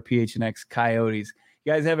friends over at PHNX Coyotes.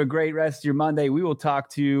 You guys have a great rest of your Monday. We will talk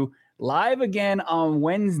to you live again on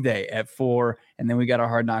Wednesday at 4, and then we got our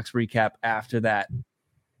Hard Knocks recap after that.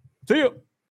 See you.